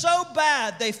church so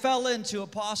bad they fell into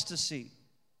apostasy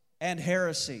and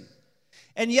heresy.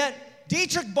 And yet,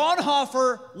 Dietrich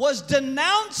Bonhoeffer was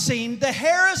denouncing the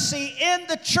heresy in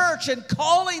the church and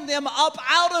calling them up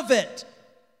out of it.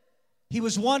 He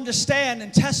was one to stand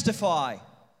and testify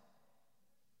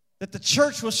that the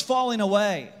church was falling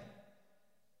away.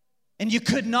 And you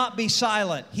could not be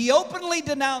silent. He openly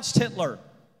denounced Hitler.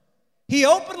 He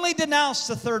openly denounced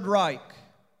the Third Reich.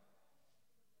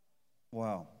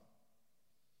 Wow.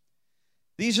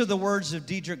 These are the words of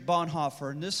Dietrich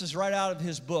Bonhoeffer, and this is right out of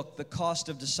his book, The Cost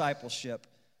of Discipleship.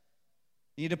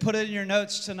 You need to put it in your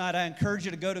notes tonight. I encourage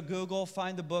you to go to Google,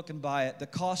 find the book, and buy it. The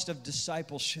Cost of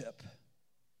Discipleship.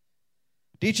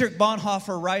 Dietrich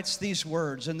Bonhoeffer writes these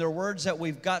words, and they're words that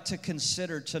we've got to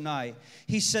consider tonight.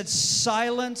 He said,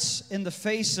 "Silence in the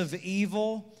face of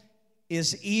evil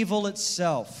is evil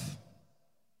itself.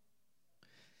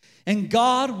 And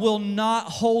God will not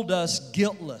hold us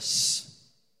guiltless."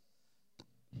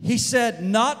 He said,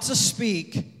 "Not to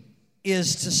speak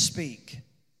is to speak.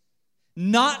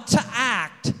 Not to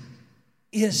act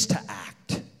is to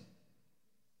act."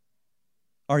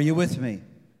 Are you with me?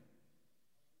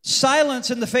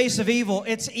 Silence in the face of evil,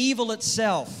 it's evil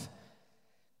itself.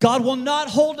 God will not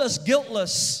hold us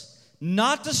guiltless.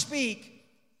 Not to speak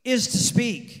is to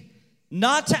speak.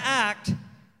 Not to act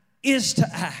is to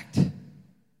act.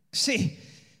 See,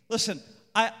 listen,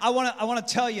 I want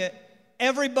to tell you,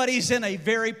 everybody's in a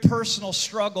very personal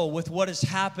struggle with what is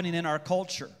happening in our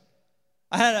culture.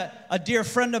 I had a dear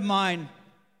friend of mine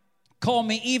call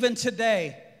me even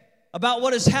today about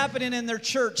what is happening in their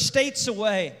church states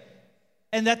away,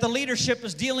 and that the leadership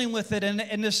is dealing with it.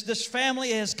 And this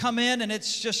family has come in, and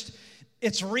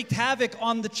it's wreaked havoc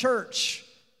on the church.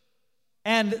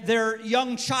 And their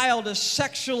young child is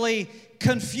sexually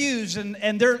confused,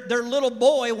 and their little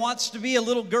boy wants to be a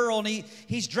little girl, and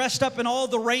he's dressed up in all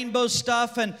the rainbow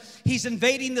stuff, and he's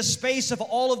invading the space of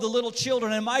all of the little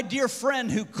children. And my dear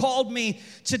friend who called me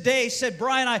today said,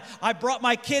 Brian, I brought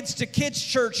my kids to kids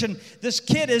church, and this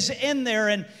kid is in there,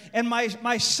 and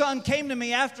my son came to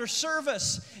me after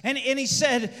service, and he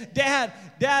said, Dad,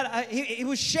 he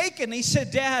was shaken. He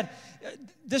said, Dad,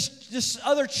 this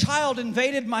other child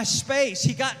invaded my space.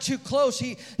 He got too close.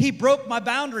 He broke my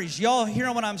boundaries. Y'all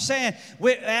hearing what I'm saying?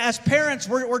 As parents,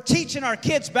 we're teaching our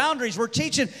kids boundaries. We're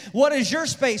teaching what is your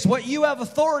space, what you have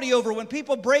authority over. When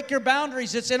people break your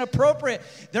boundaries, it's inappropriate.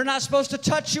 They're not supposed to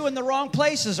touch you in the wrong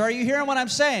places. Are you hearing what I'm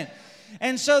saying?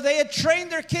 And so they had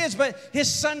trained their kids, but his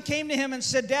son came to him and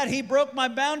said, Dad, he broke my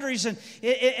boundaries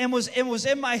and was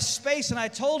in my space. And I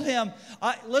told him,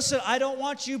 listen, I don't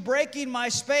want you breaking my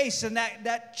space. And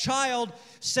that child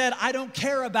said, I don't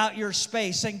care about your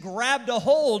space, and grabbed a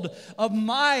hold of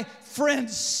my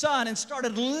friend's son and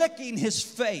started licking his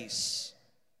face.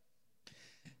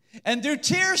 And through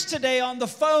tears today on the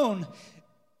phone,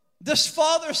 this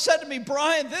father said to me,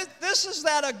 Brian, this is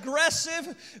that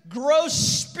aggressive, gross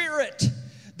spirit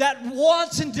that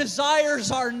wants and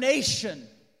desires our nation.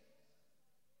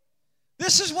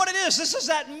 This is what it is. This is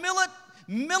that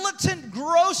militant,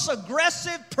 gross,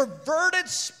 aggressive, perverted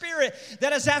spirit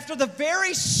that is after the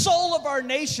very soul of our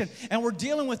nation, and we're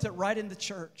dealing with it right in the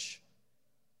church.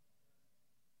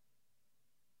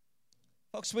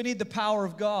 Folks, we need the power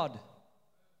of God.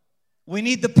 We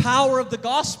need the power of the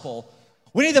gospel.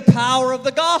 We need the power of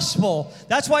the gospel.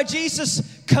 That's why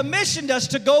Jesus commissioned us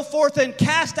to go forth and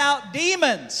cast out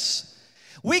demons.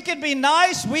 We can be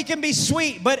nice, we can be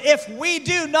sweet, but if we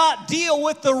do not deal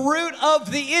with the root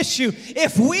of the issue,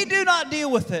 if we do not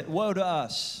deal with it, woe to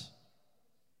us.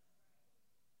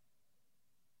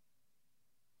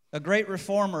 A great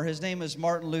reformer, his name is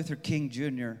Martin Luther King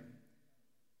Jr.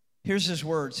 Here's his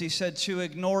words. He said, to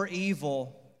ignore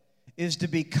evil is to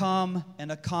become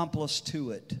an accomplice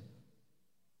to it.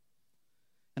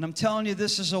 And I'm telling you,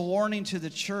 this is a warning to the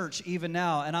church even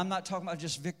now. And I'm not talking about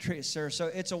just Victory at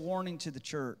Sarasota. It's a warning to the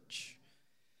church.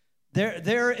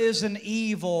 There is an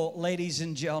evil, ladies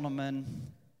and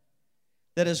gentlemen,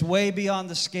 that is way beyond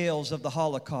the scales of the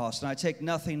Holocaust. And I take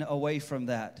nothing away from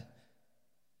that.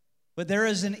 But there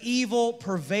is an evil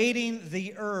pervading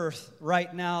the earth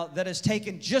right now that has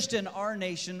taken, just in our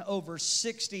nation, over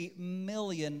 60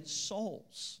 million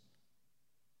souls.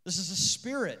 This is a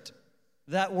spirit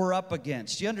that we're up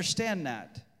against. You understand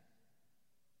that?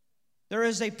 There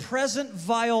is a present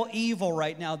vile evil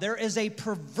right now. There is a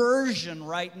perversion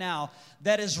right now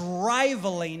that is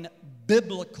rivaling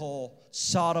biblical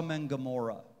Sodom and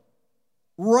Gomorrah.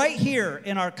 Right here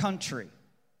in our country.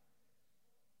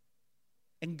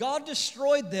 And God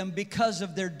destroyed them because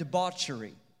of their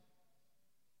debauchery.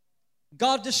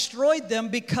 God destroyed them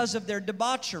because of their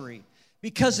debauchery.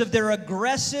 Because of their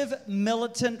aggressive,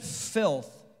 militant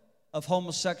filth of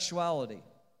homosexuality.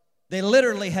 They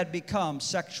literally had become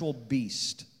sexual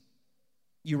beasts.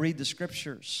 You read the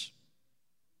scriptures.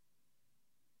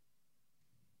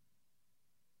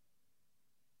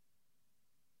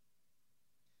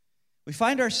 We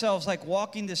find ourselves like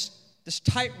walking this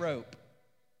tightrope.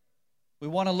 We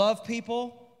want to love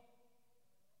people,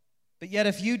 but yet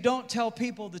if you don't tell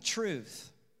people the truth,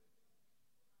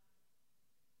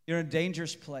 you're in a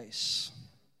dangerous place.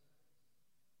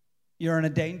 You're in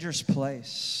a dangerous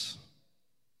place.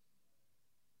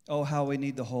 Oh, how we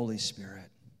need the Holy Spirit.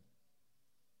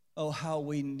 Oh, how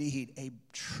we need a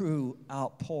true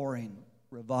outpouring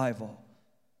revival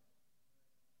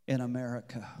in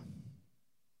America.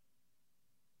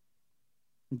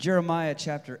 In Jeremiah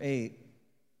chapter 8,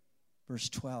 verse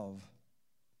 12,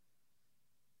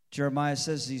 Jeremiah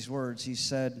says these words. He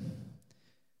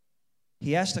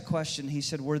asked a question. He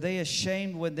said, were they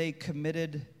ashamed when they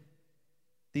committed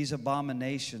these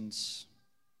abominations?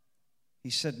 He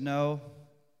said, no,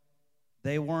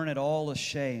 they weren't at all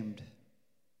ashamed,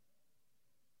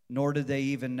 nor did they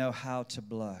even know how to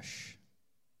blush.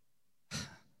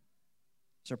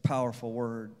 These are powerful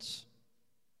words.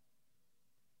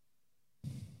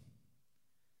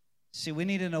 See, we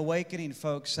need an awakening,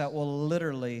 folks, that will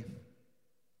literally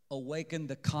awaken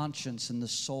the conscience and the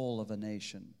soul of a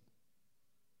nation.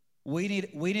 We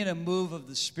need a move of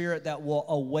the Spirit that will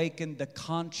awaken the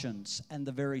conscience and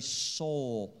the very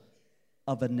soul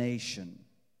of a nation.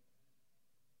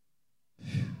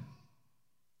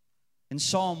 In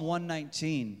Psalm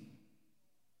 119,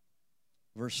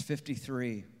 verse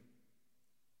 53,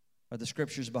 are the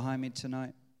scriptures behind me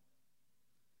tonight?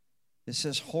 It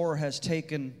says, horror has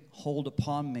taken hold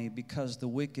upon me because the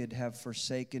wicked have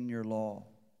forsaken your law.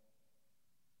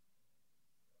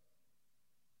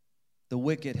 The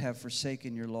wicked have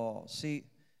forsaken your law. See,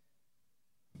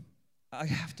 I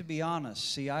have to be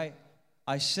honest. See, I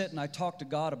sit and I talk to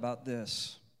God about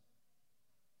this.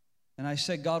 And I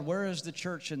say, God, where is the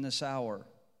church in this hour?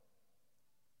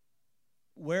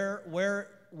 Where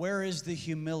is the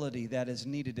humility that is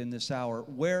needed in this hour?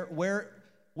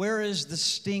 Where is the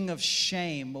sting of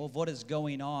shame of what is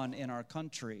going on in our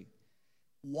country?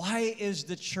 Why is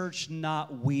the church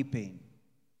not weeping?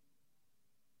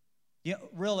 You know,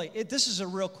 really, this is a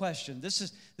real question. This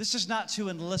is not to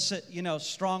elicit,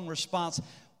 strong response.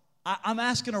 I'm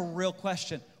asking a real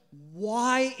question.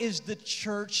 Why is the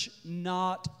church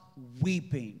not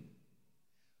weeping?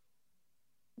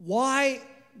 Why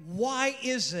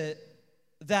is it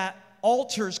that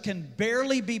altars can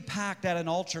barely be packed at an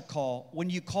altar call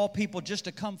when you call people just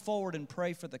to come forward and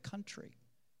pray for the country?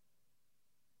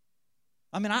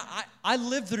 I mean, I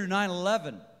lived through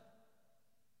 9/11.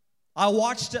 I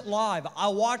watched it live. I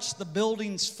watched the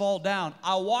buildings fall down.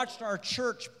 I watched our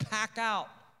church pack out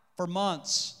for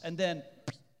months and then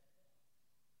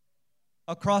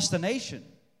across the nation.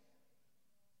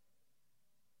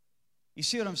 You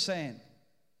see what I'm saying?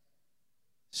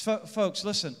 Folks,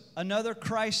 listen, another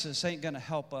crisis ain't going to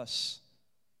help us,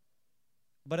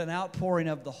 but an outpouring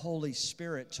of the Holy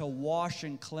Spirit to wash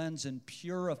and cleanse and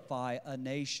purify a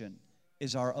nation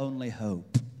is our only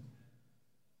hope.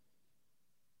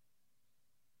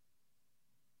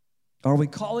 Are we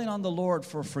calling on the Lord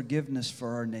for forgiveness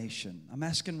for our nation? I'm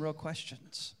asking real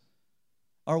questions.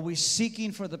 Are we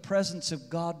seeking for the presence of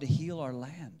God to heal our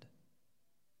land?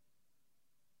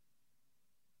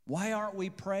 Why aren't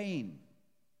we praying?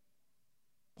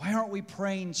 Why aren't we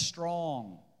praying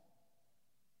strong?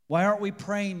 Why aren't we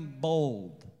praying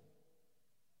bold?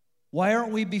 Why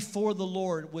aren't we before the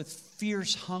Lord with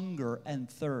fierce hunger and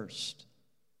thirst?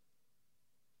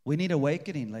 We need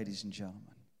awakening, ladies and gentlemen.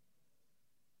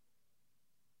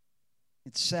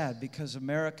 It's sad because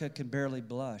America can barely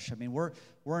blush. I mean, we're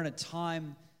in a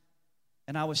time,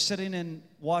 and I was sitting in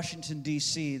Washington,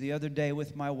 D.C. the other day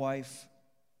with my wife,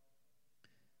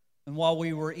 and while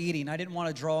we were eating, I didn't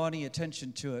want to draw any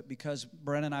attention to it because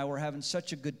Bren and I were having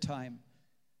such a good time.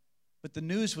 But the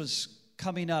news was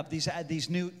coming up, these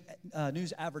new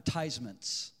news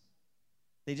advertisements.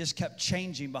 They just kept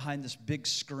changing behind this big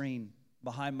screen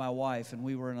behind my wife, and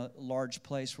we were in a large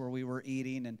place where we were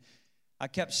eating, and I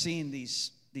kept seeing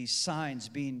these signs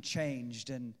being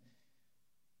changed, and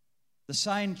the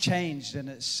sign changed, and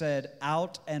it said,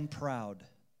 "Out and Proud."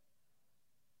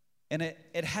 And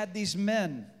it had these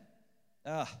men.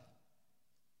 Yeah.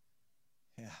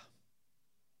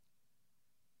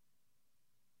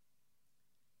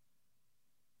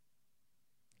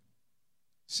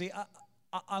 See,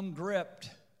 I'm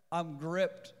gripped. I'm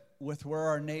gripped with where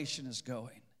our nation is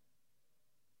going.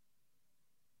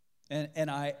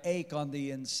 And I ache on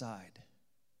the inside.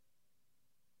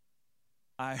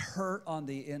 I hurt on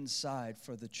the inside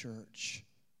for the church.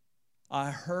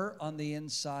 I hurt on the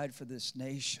inside for this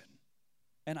nation.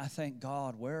 And I thank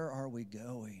God, where are we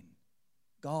going?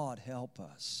 God, help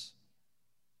us.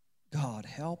 God,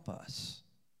 help us.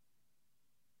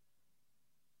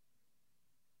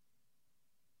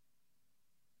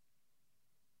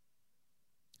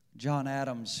 John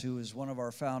Adams, who is one of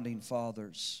our founding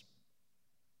fathers,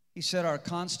 he said our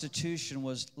Constitution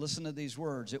was, listen to these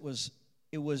words, it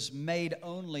was made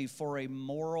only for a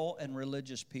moral and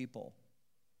religious people.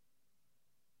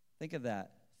 Think of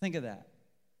that. Think of that.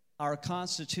 Our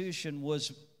Constitution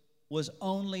was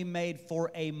only made for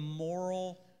a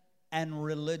moral and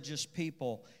religious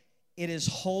people. It is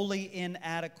wholly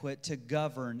inadequate to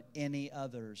govern any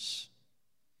others.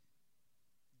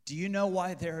 Do you know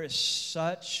why there is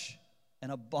such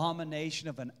an abomination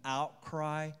of an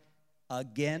outcry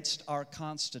against our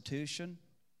Constitution?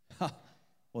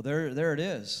 Well, there it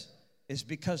is. It's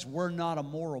because we're not a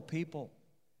moral people.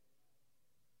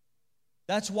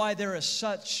 That's why there is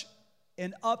such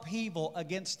an upheaval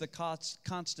against the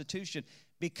Constitution,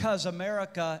 because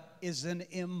America is an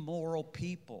immoral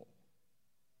people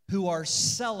who are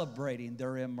celebrating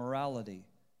their immorality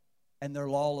and their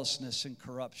lawlessness and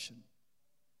corruption.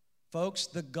 Folks,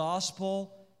 the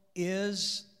gospel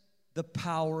is the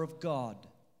power of God.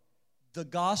 The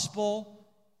gospel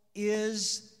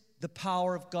is the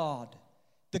power of God.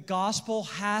 The gospel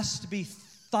has to be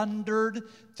thundered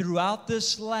throughout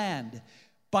this land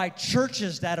by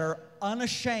churches that are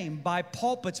unashamed by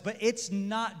pulpits, but it's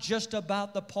not just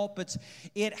about the pulpits.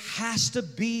 It has to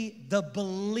be the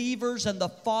believers and the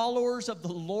followers of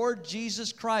the Lord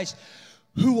Jesus Christ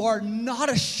who are not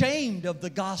ashamed of the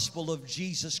gospel of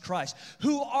Jesus Christ,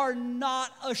 who are not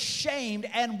ashamed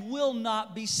and will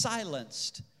not be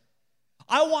silenced.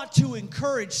 I want to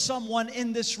encourage someone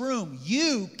in this room.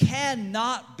 You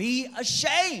cannot be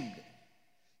ashamed.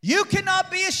 You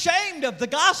cannot be ashamed of the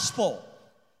gospel.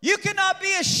 You cannot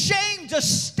be ashamed to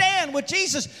stand with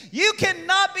Jesus. You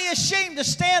cannot be ashamed to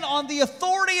stand on the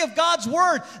authority of God's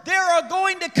word. There are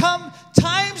going to come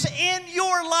times in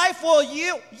your life where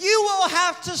you will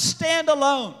have to stand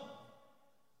alone.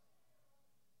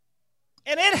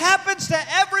 And it happens to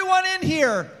everyone in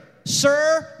here,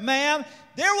 sir, ma'am.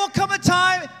 There will come a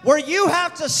time where you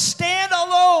have to stand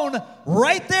alone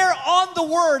right there on the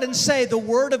Word and say, the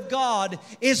Word of God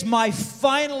is my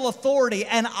final authority,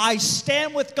 and I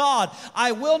stand with God.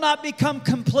 I will not become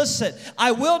complicit.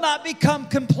 I will not become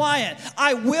compliant.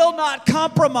 I will not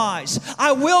compromise.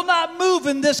 I will not move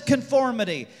in this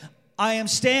conformity. I am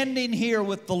standing here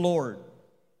with the Lord.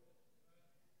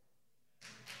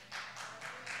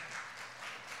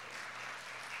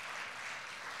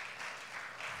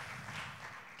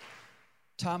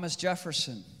 Thomas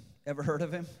Jefferson, ever heard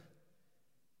of him?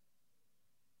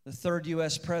 The third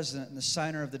U.S. president and the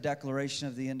signer of the Declaration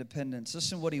of the Independence.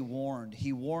 Listen to what he warned.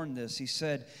 He warned this. He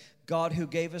said, God who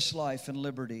gave us life and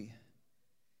liberty,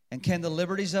 and can the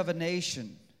liberties of a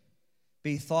nation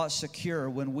be thought secure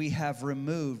when we have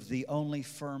removed the only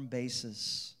firm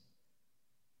basis?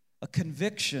 A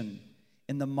conviction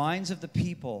in the minds of the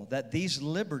people that these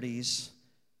liberties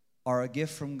are a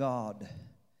gift from God,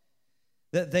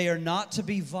 that they are not to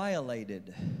be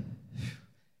violated.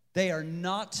 They are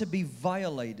not to be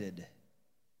violated,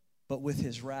 but with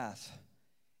his wrath.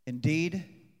 Indeed,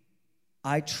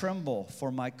 I tremble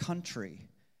for my country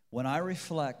when I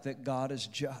reflect that God is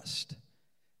just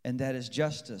and that his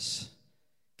justice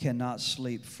cannot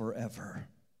sleep forever.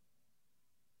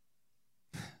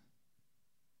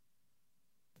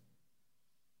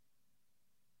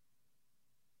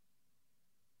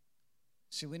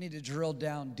 See, we need to drill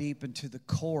down deep into the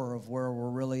core of where we're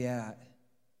really at.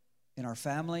 In our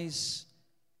families,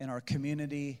 in our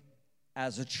community,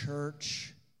 as a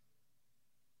church,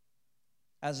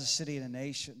 as a city and a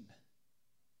nation.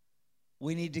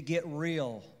 We need to get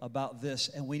real about this,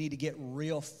 and we need to get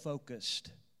real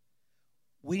focused.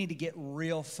 We need to get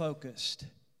real focused.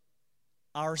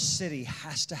 Our city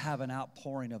has to have an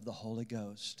outpouring of the Holy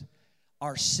Ghost.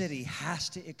 Our city has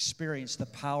to experience the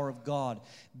power of God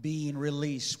being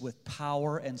released with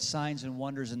power and signs and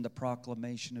wonders in the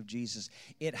proclamation of Jesus.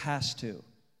 It has to.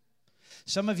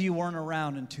 Some of you weren't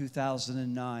around in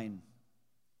 2009.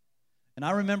 And I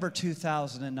remember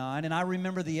 2009, and I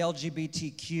remember the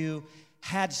LGBTQ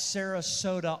had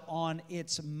Sarasota on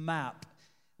its map.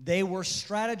 They were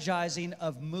strategizing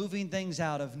of moving things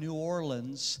out of New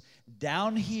Orleans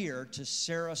down here to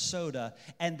Sarasota,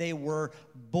 and they were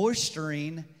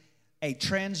boistering a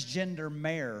transgender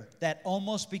mayor that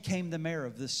almost became the mayor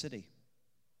of this city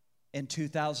in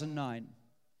 2009.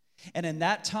 And in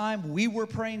that time, we were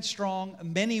praying strong.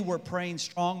 Many were praying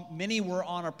strong. Many were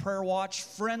on a prayer watch.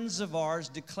 Friends of ours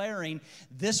declaring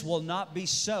this will not be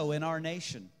so in our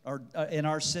nation or in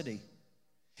our city.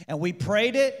 And we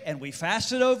prayed it, and we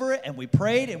fasted over it, and we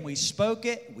prayed, and we spoke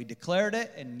it, we declared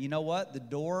it, and you know what? The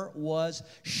door was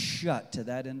shut to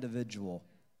that individual.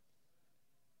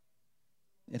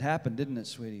 It happened, didn't it,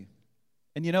 sweetie?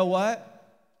 And you know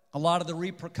what? A lot of the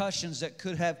repercussions that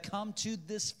could have come to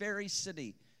this very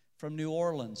city from New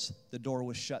Orleans, the door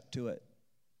was shut to it.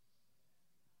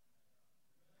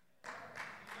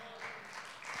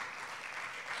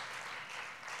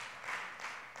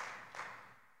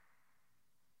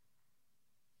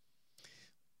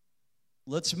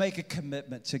 Let's make a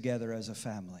commitment together as a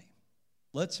family.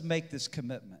 Let's make this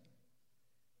commitment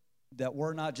that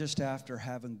we're not just after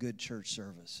having good church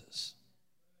services,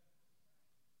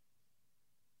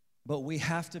 but we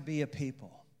have to be a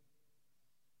people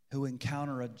who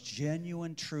encounter a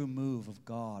genuine, true move of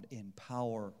God in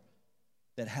power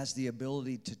that has the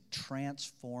ability to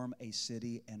transform a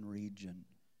city and region.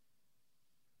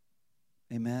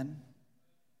 Amen?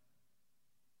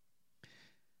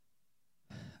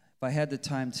 If I had the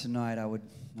time tonight, I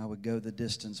would go the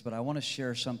distance, but I want to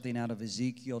share something out of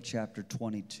Ezekiel chapter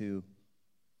 22.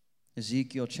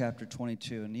 Ezekiel chapter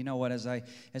 22. And you know what, as I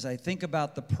think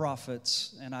about the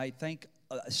prophets, and I think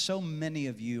so many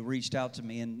of you reached out to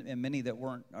me, and many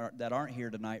that aren't here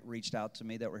tonight reached out to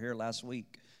me that were here last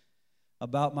week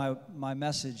about my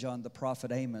message on the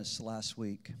prophet Amos last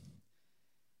week.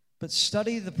 But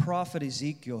study the prophet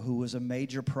Ezekiel, who was a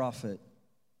major prophet.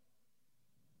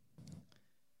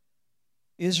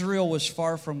 Israel was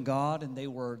far from God, and they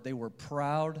were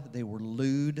proud, they were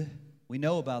lewd. We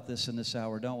know about this in this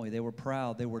hour, don't we? They were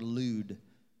proud, they were lewd.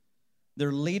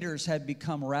 Their leaders had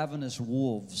become ravenous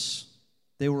wolves.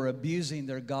 They were abusing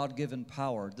their God-given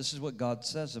power. This is what God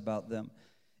says about them.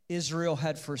 Israel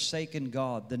had forsaken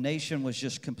God. The nation was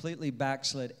just completely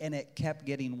backslid, and it kept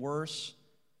getting worse.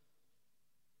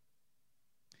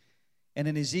 And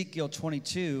in Ezekiel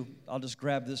 22, I'll just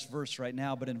grab this verse right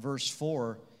now, but in verse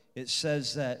 4, it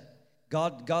says that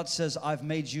God says, I've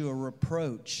made you a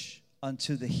reproach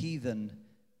unto the heathen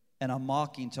and a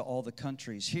mocking to all the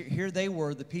countries. Here they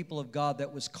were, the people of God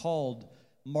that was called,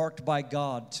 marked by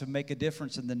God to make a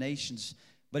difference in the nations.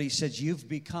 But he says, you've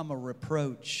become a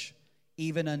reproach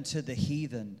even unto the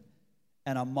heathen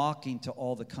and a mocking to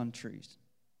all the countries.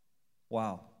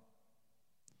 Wow.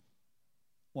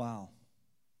 Wow.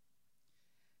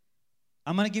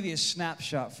 I'm going to give you a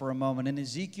snapshot for a moment. In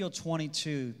Ezekiel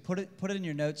 22, put it in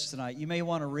your notes tonight. You may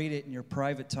want to read it in your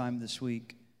private time this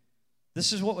week.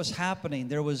 This is what was happening.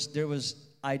 There was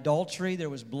idolatry, there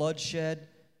was bloodshed,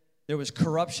 there was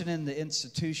corruption in the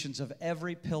institutions of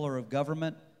every pillar of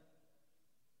government.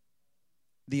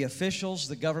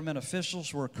 The government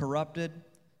officials were corrupted.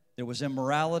 There was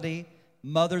immorality.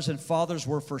 Mothers and fathers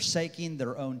were forsaking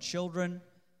their own children.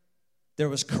 There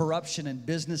was corruption in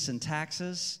business and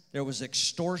taxes. There was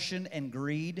extortion and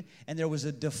greed. And there was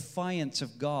a defiance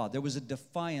of God. There was a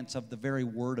defiance of the very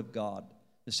word of God.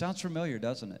 It sounds familiar,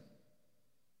 doesn't it?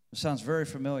 It sounds very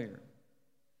familiar.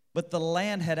 But the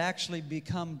land had actually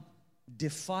become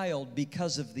defiled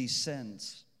because of these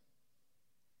sins.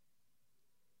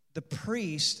 The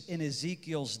priests in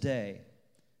Ezekiel's day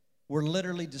were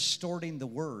literally distorting the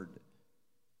word,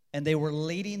 and they were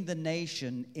leading the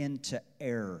nation into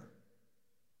error.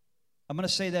 I'm going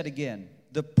to say that again.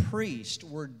 The priests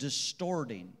were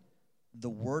distorting the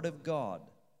word of God,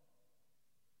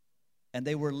 and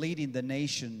they were leading the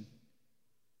nation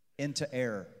into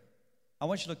error. I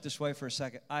want you to look this way for a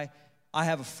second. I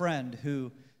have a friend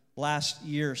who last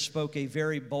year spoke a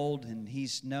very bold, and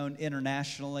he's known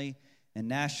internationally and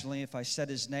nationally. If I said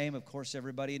his name, of course,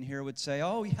 everybody in here would say,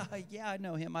 oh, yeah, I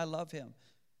know him. I love him.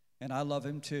 And I love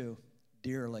him too,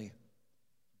 dearly,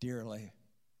 dearly.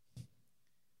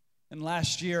 And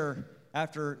last year,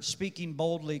 after speaking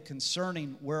boldly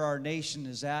concerning where our nation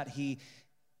is at, he,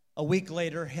 a week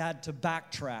later, had to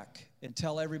backtrack and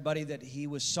tell everybody that he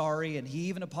was sorry. And he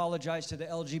even apologized to the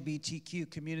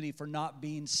LGBTQ community for not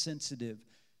being sensitive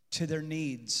to their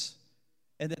needs,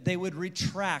 and that they would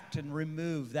retract and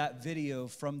remove that video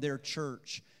from their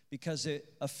church because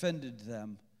it offended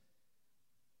them.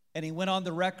 And he went on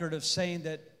the record of saying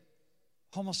that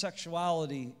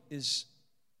homosexuality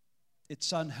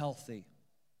it's unhealthy,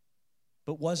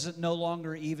 but wasn't no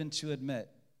longer even to admit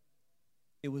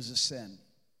it was a sin.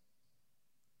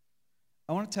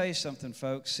 I want to tell you something,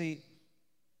 folks. See,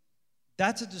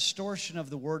 that's a distortion of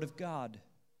the Word of God.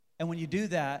 And when you do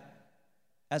that,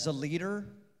 as a leader,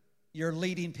 you're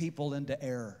leading people into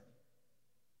error.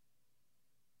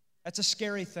 That's a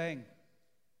scary thing.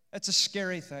 That's a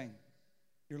scary thing.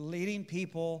 You're leading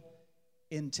people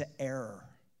into error.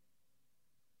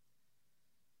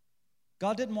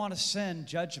 God didn't want to send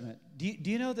judgment. Do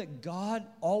you know that God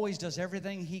always does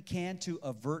everything He can to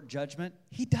avert judgment?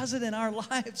 He does it in our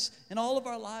lives, in all of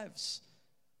our lives.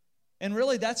 And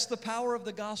really, that's the power of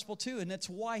the gospel too. And that's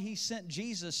why He sent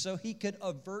Jesus, so He could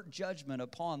avert judgment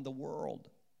upon the world.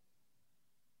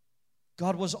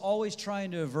 God was always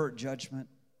trying to avert judgment.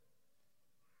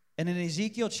 And in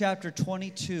Ezekiel chapter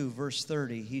 22, verse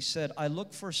 30, He said, I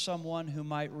look for someone who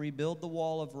might rebuild the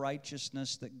wall of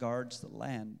righteousness that guards the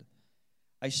land.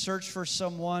 I searched for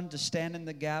someone to stand in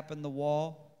the gap in the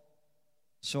wall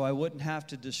so I wouldn't have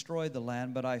to destroy the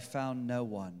land, but I found no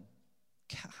one.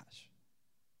 Gosh,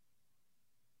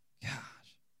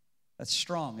 that's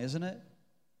strong, isn't it?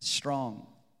 Strong.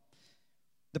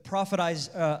 The prophet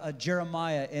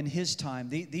Jeremiah, in his time,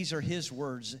 these are his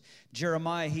words.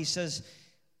 Jeremiah, he says,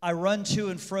 I run to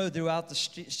and fro throughout the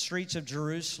streets of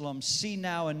Jerusalem, see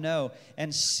now and know,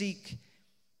 and seek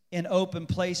in open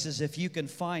places if you can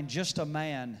find just a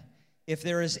man, if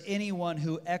there is anyone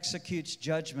who executes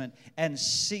judgment and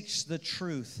seeks the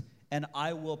truth, and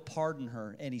I will pardon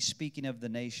her. And he's speaking of the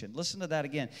nation. Listen to that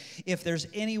again. If there's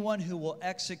anyone who will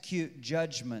execute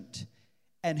judgment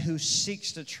and who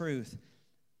seeks the truth,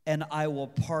 and I will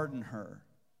pardon her.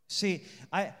 See,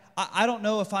 I don't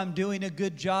know if I'm doing a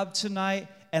good job tonight,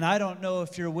 and I don't know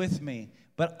if you're with me,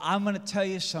 but I'm going to tell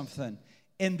you something.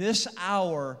 In this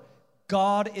hour,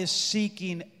 God is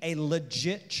seeking a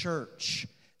legit church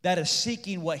that is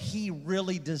seeking what He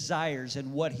really desires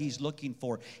and what He's looking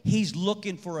for. He's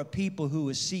looking for a people who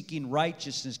is seeking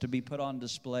righteousness to be put on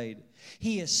display.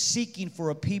 He is seeking for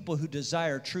a people who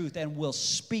desire truth and will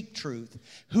speak truth,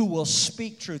 who will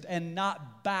speak truth and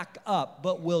not back up,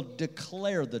 but will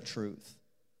declare the truth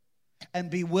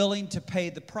and be willing to pay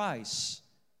the price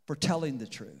for telling the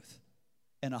truth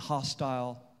in a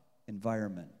hostile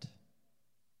environment.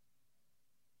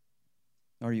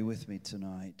 Are you with me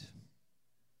tonight?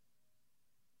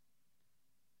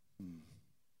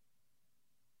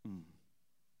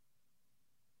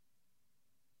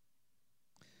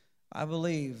 I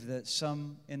believe that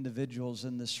some individuals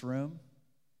in this room,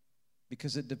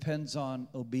 because it depends on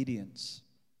obedience.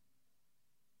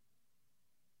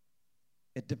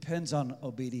 It depends on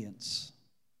obedience.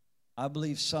 I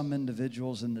believe some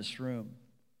individuals in this room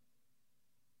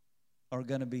are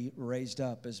going to be raised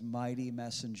up as mighty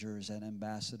messengers and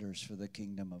ambassadors for the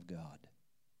kingdom of God.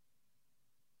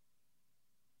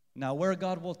 Now, where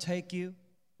God will take you,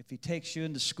 if He takes you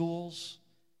into schools,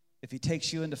 if He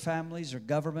takes you into families or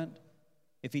government,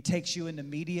 if He takes you into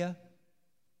media,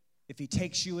 if He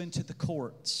takes you into the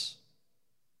courts,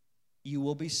 you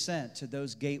will be sent to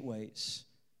those gateways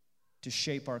to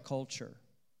shape our culture.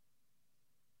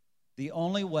 The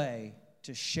only way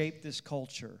to shape this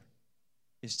culture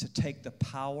is to take the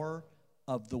power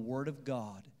of the Word of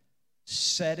God,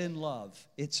 said in love.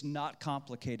 It's not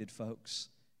complicated, folks.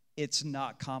 It's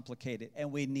not complicated,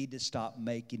 and we need to stop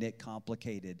making it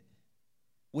complicated.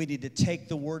 We need to take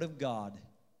the Word of God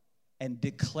and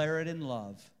declare it in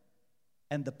love,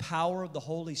 and the power of the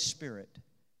Holy Spirit,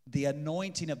 the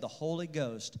anointing of the Holy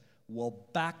Ghost will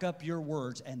back up your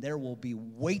words, and there will be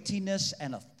weightiness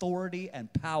and authority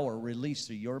and power released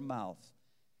through your mouth.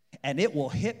 And it will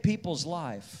hit people's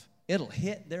life. It'll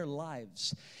hit their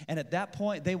lives. And at that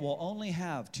point, they will only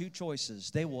have two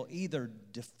choices. They will either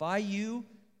defy you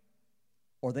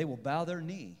or they will bow their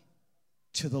knee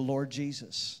to the Lord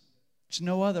Jesus. There's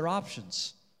no other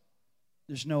options.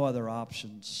 There's no other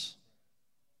options.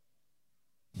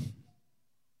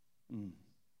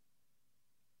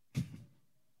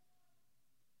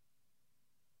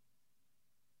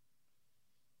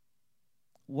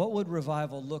 What would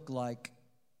revival look like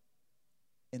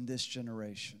in this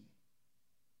generation?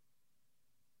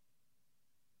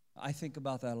 I think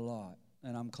about that a lot,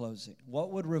 and I'm closing.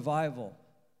 What would revival,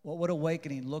 what would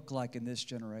awakening look like in this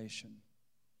generation?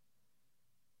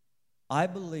 I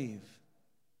believe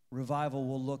revival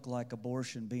will look like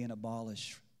abortion being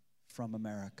abolished from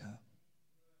America.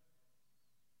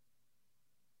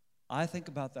 I think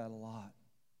about that a lot.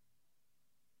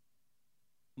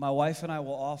 My wife and I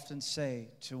will often say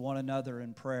to one another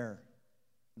in prayer,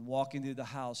 and walking through the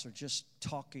house or just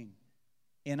talking,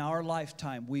 in our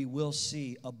lifetime, we will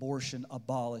see abortion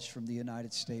abolished from the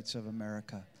United States of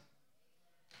America.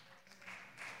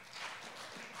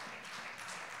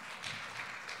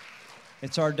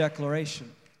 It's our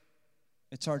declaration.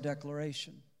 It's our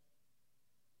declaration.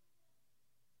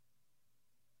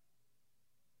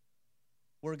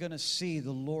 We're going to see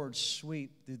the Lord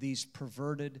sweep through these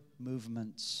perverted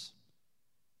movements.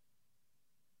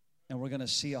 And we're going to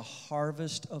see a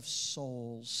harvest of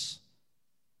souls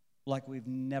like we've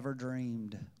never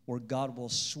dreamed, where God will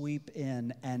sweep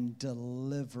in and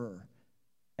deliver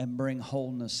and bring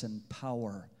wholeness and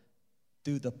power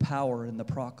through the power and the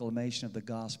proclamation of the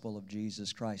gospel of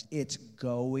Jesus Christ. It's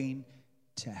going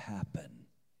to happen.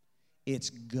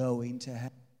 It's going to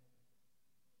happen.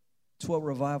 It's what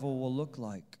revival will look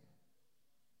like.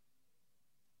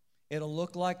 It'll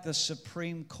look like the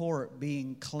Supreme Court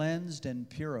being cleansed and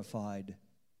purified,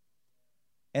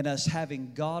 and us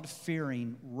having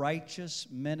God-fearing, righteous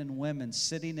men and women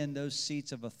sitting in those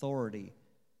seats of authority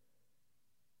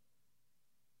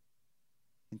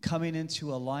and coming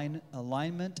into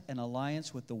alignment and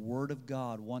alliance with the Word of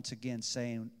God, once again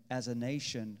saying, as a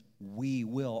nation, we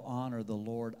will honor the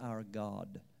Lord our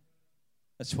God.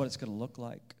 That's what it's going to look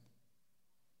like.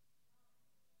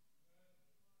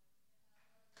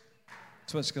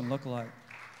 That's what it's going to look like.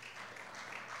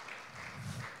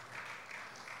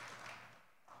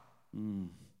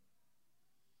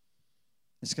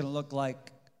 It's going to look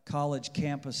like college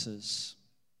campuses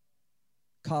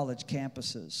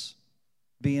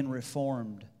being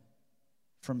reformed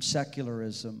from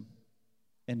secularism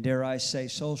and, dare I say,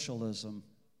 socialism.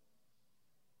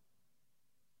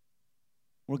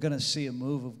 We're going to see a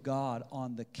move of God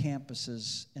on the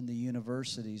campuses and the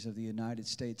universities of the United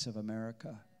States of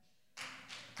America.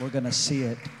 We're going to see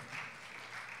it.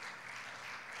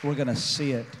 We're going to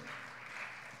see it.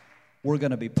 We're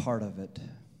going to be part of it.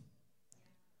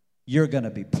 You're going to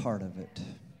be part of it.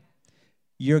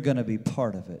 You're going to be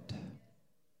part of it.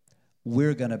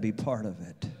 we're going to be part of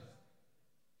it.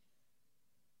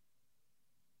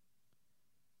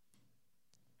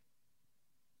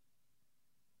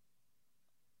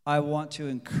 I want to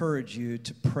encourage you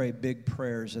to pray big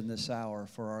prayers in this hour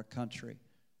for our country.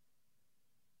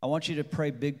 I want you to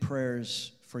pray big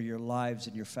prayers for your lives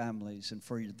and your families and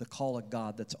for the call of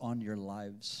God that's on your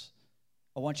lives.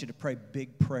 I want you to pray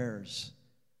big prayers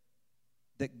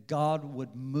that God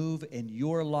would move in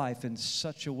your life in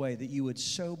such a way that you would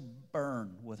so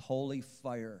burn with holy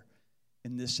fire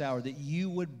in this hour, that you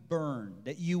would burn,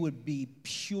 that you would be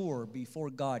pure before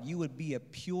God. You would be a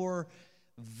pure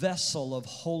vessel of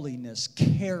holiness,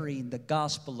 carrying the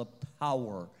gospel of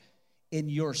power in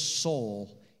your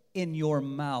soul, in your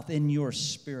mouth, in your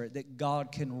spirit, that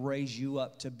God can raise you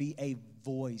up to be a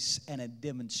voice and a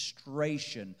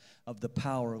demonstration of the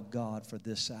power of God for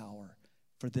this hour,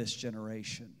 for this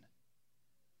generation.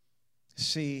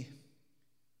 See,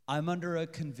 I'm under a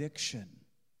conviction,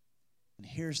 and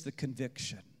here's the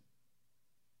conviction.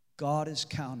 God is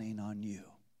counting on you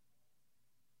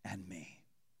and me.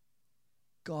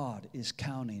 God is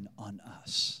counting on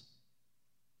us.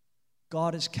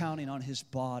 God is counting on His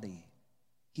body.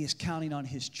 He is counting on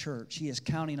His church. He is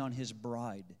counting on His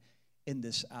bride in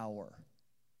this hour.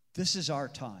 This is our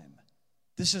time.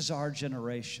 This is our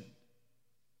generation.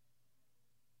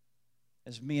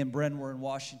 As me and Bren were in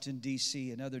Washington,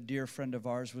 D.C., another dear friend of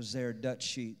ours was there, Dutch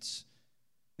Sheets.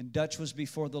 And Dutch was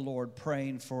before the Lord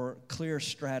praying for clear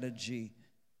strategy.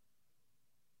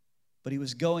 But he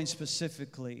was going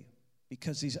specifically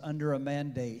because he's under a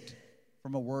mandate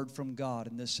from a word from God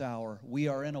in this hour. We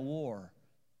are in a war,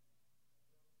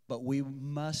 but we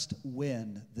must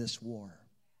win this war.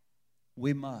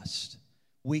 We must.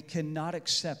 We cannot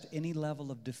accept any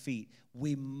level of defeat.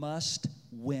 We must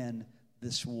win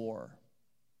this war.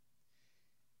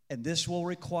 And this will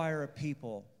require a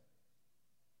people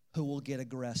who will get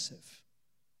aggressive.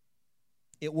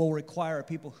 It will require a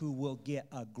people who will get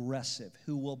aggressive,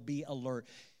 who will be alert.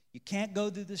 You can't go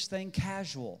through this thing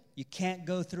casual. You can't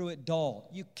go through it dull.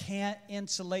 You can't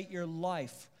insulate your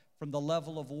life from the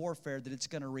level of warfare that it's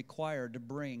going to require to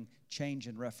bring change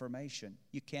and reformation.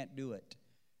 You can't do it.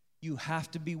 You have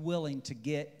to be willing to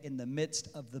get in the midst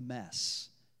of the mess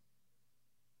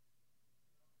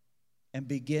and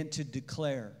begin to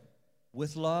declare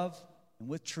with love and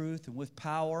with truth and with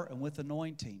power and with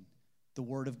anointing the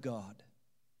Word of God.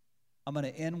 I'm going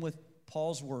to end with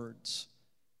Paul's words.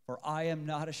 For I am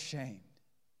not ashamed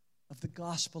of the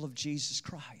gospel of Jesus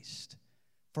Christ,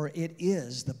 for it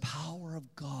is the power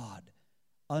of God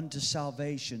unto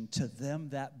salvation to them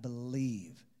that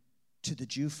believe, to the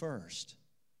Jew first,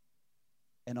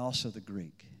 and also the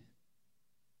Greek.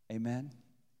 Amen?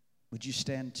 Would you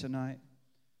stand tonight?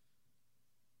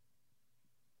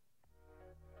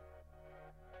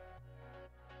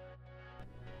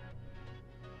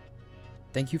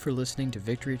 Thank you for listening to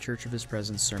Victory Church of His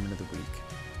Presence Sermon of the Week.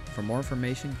 For more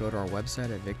information, go to our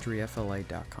website at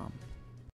victoryfla.com.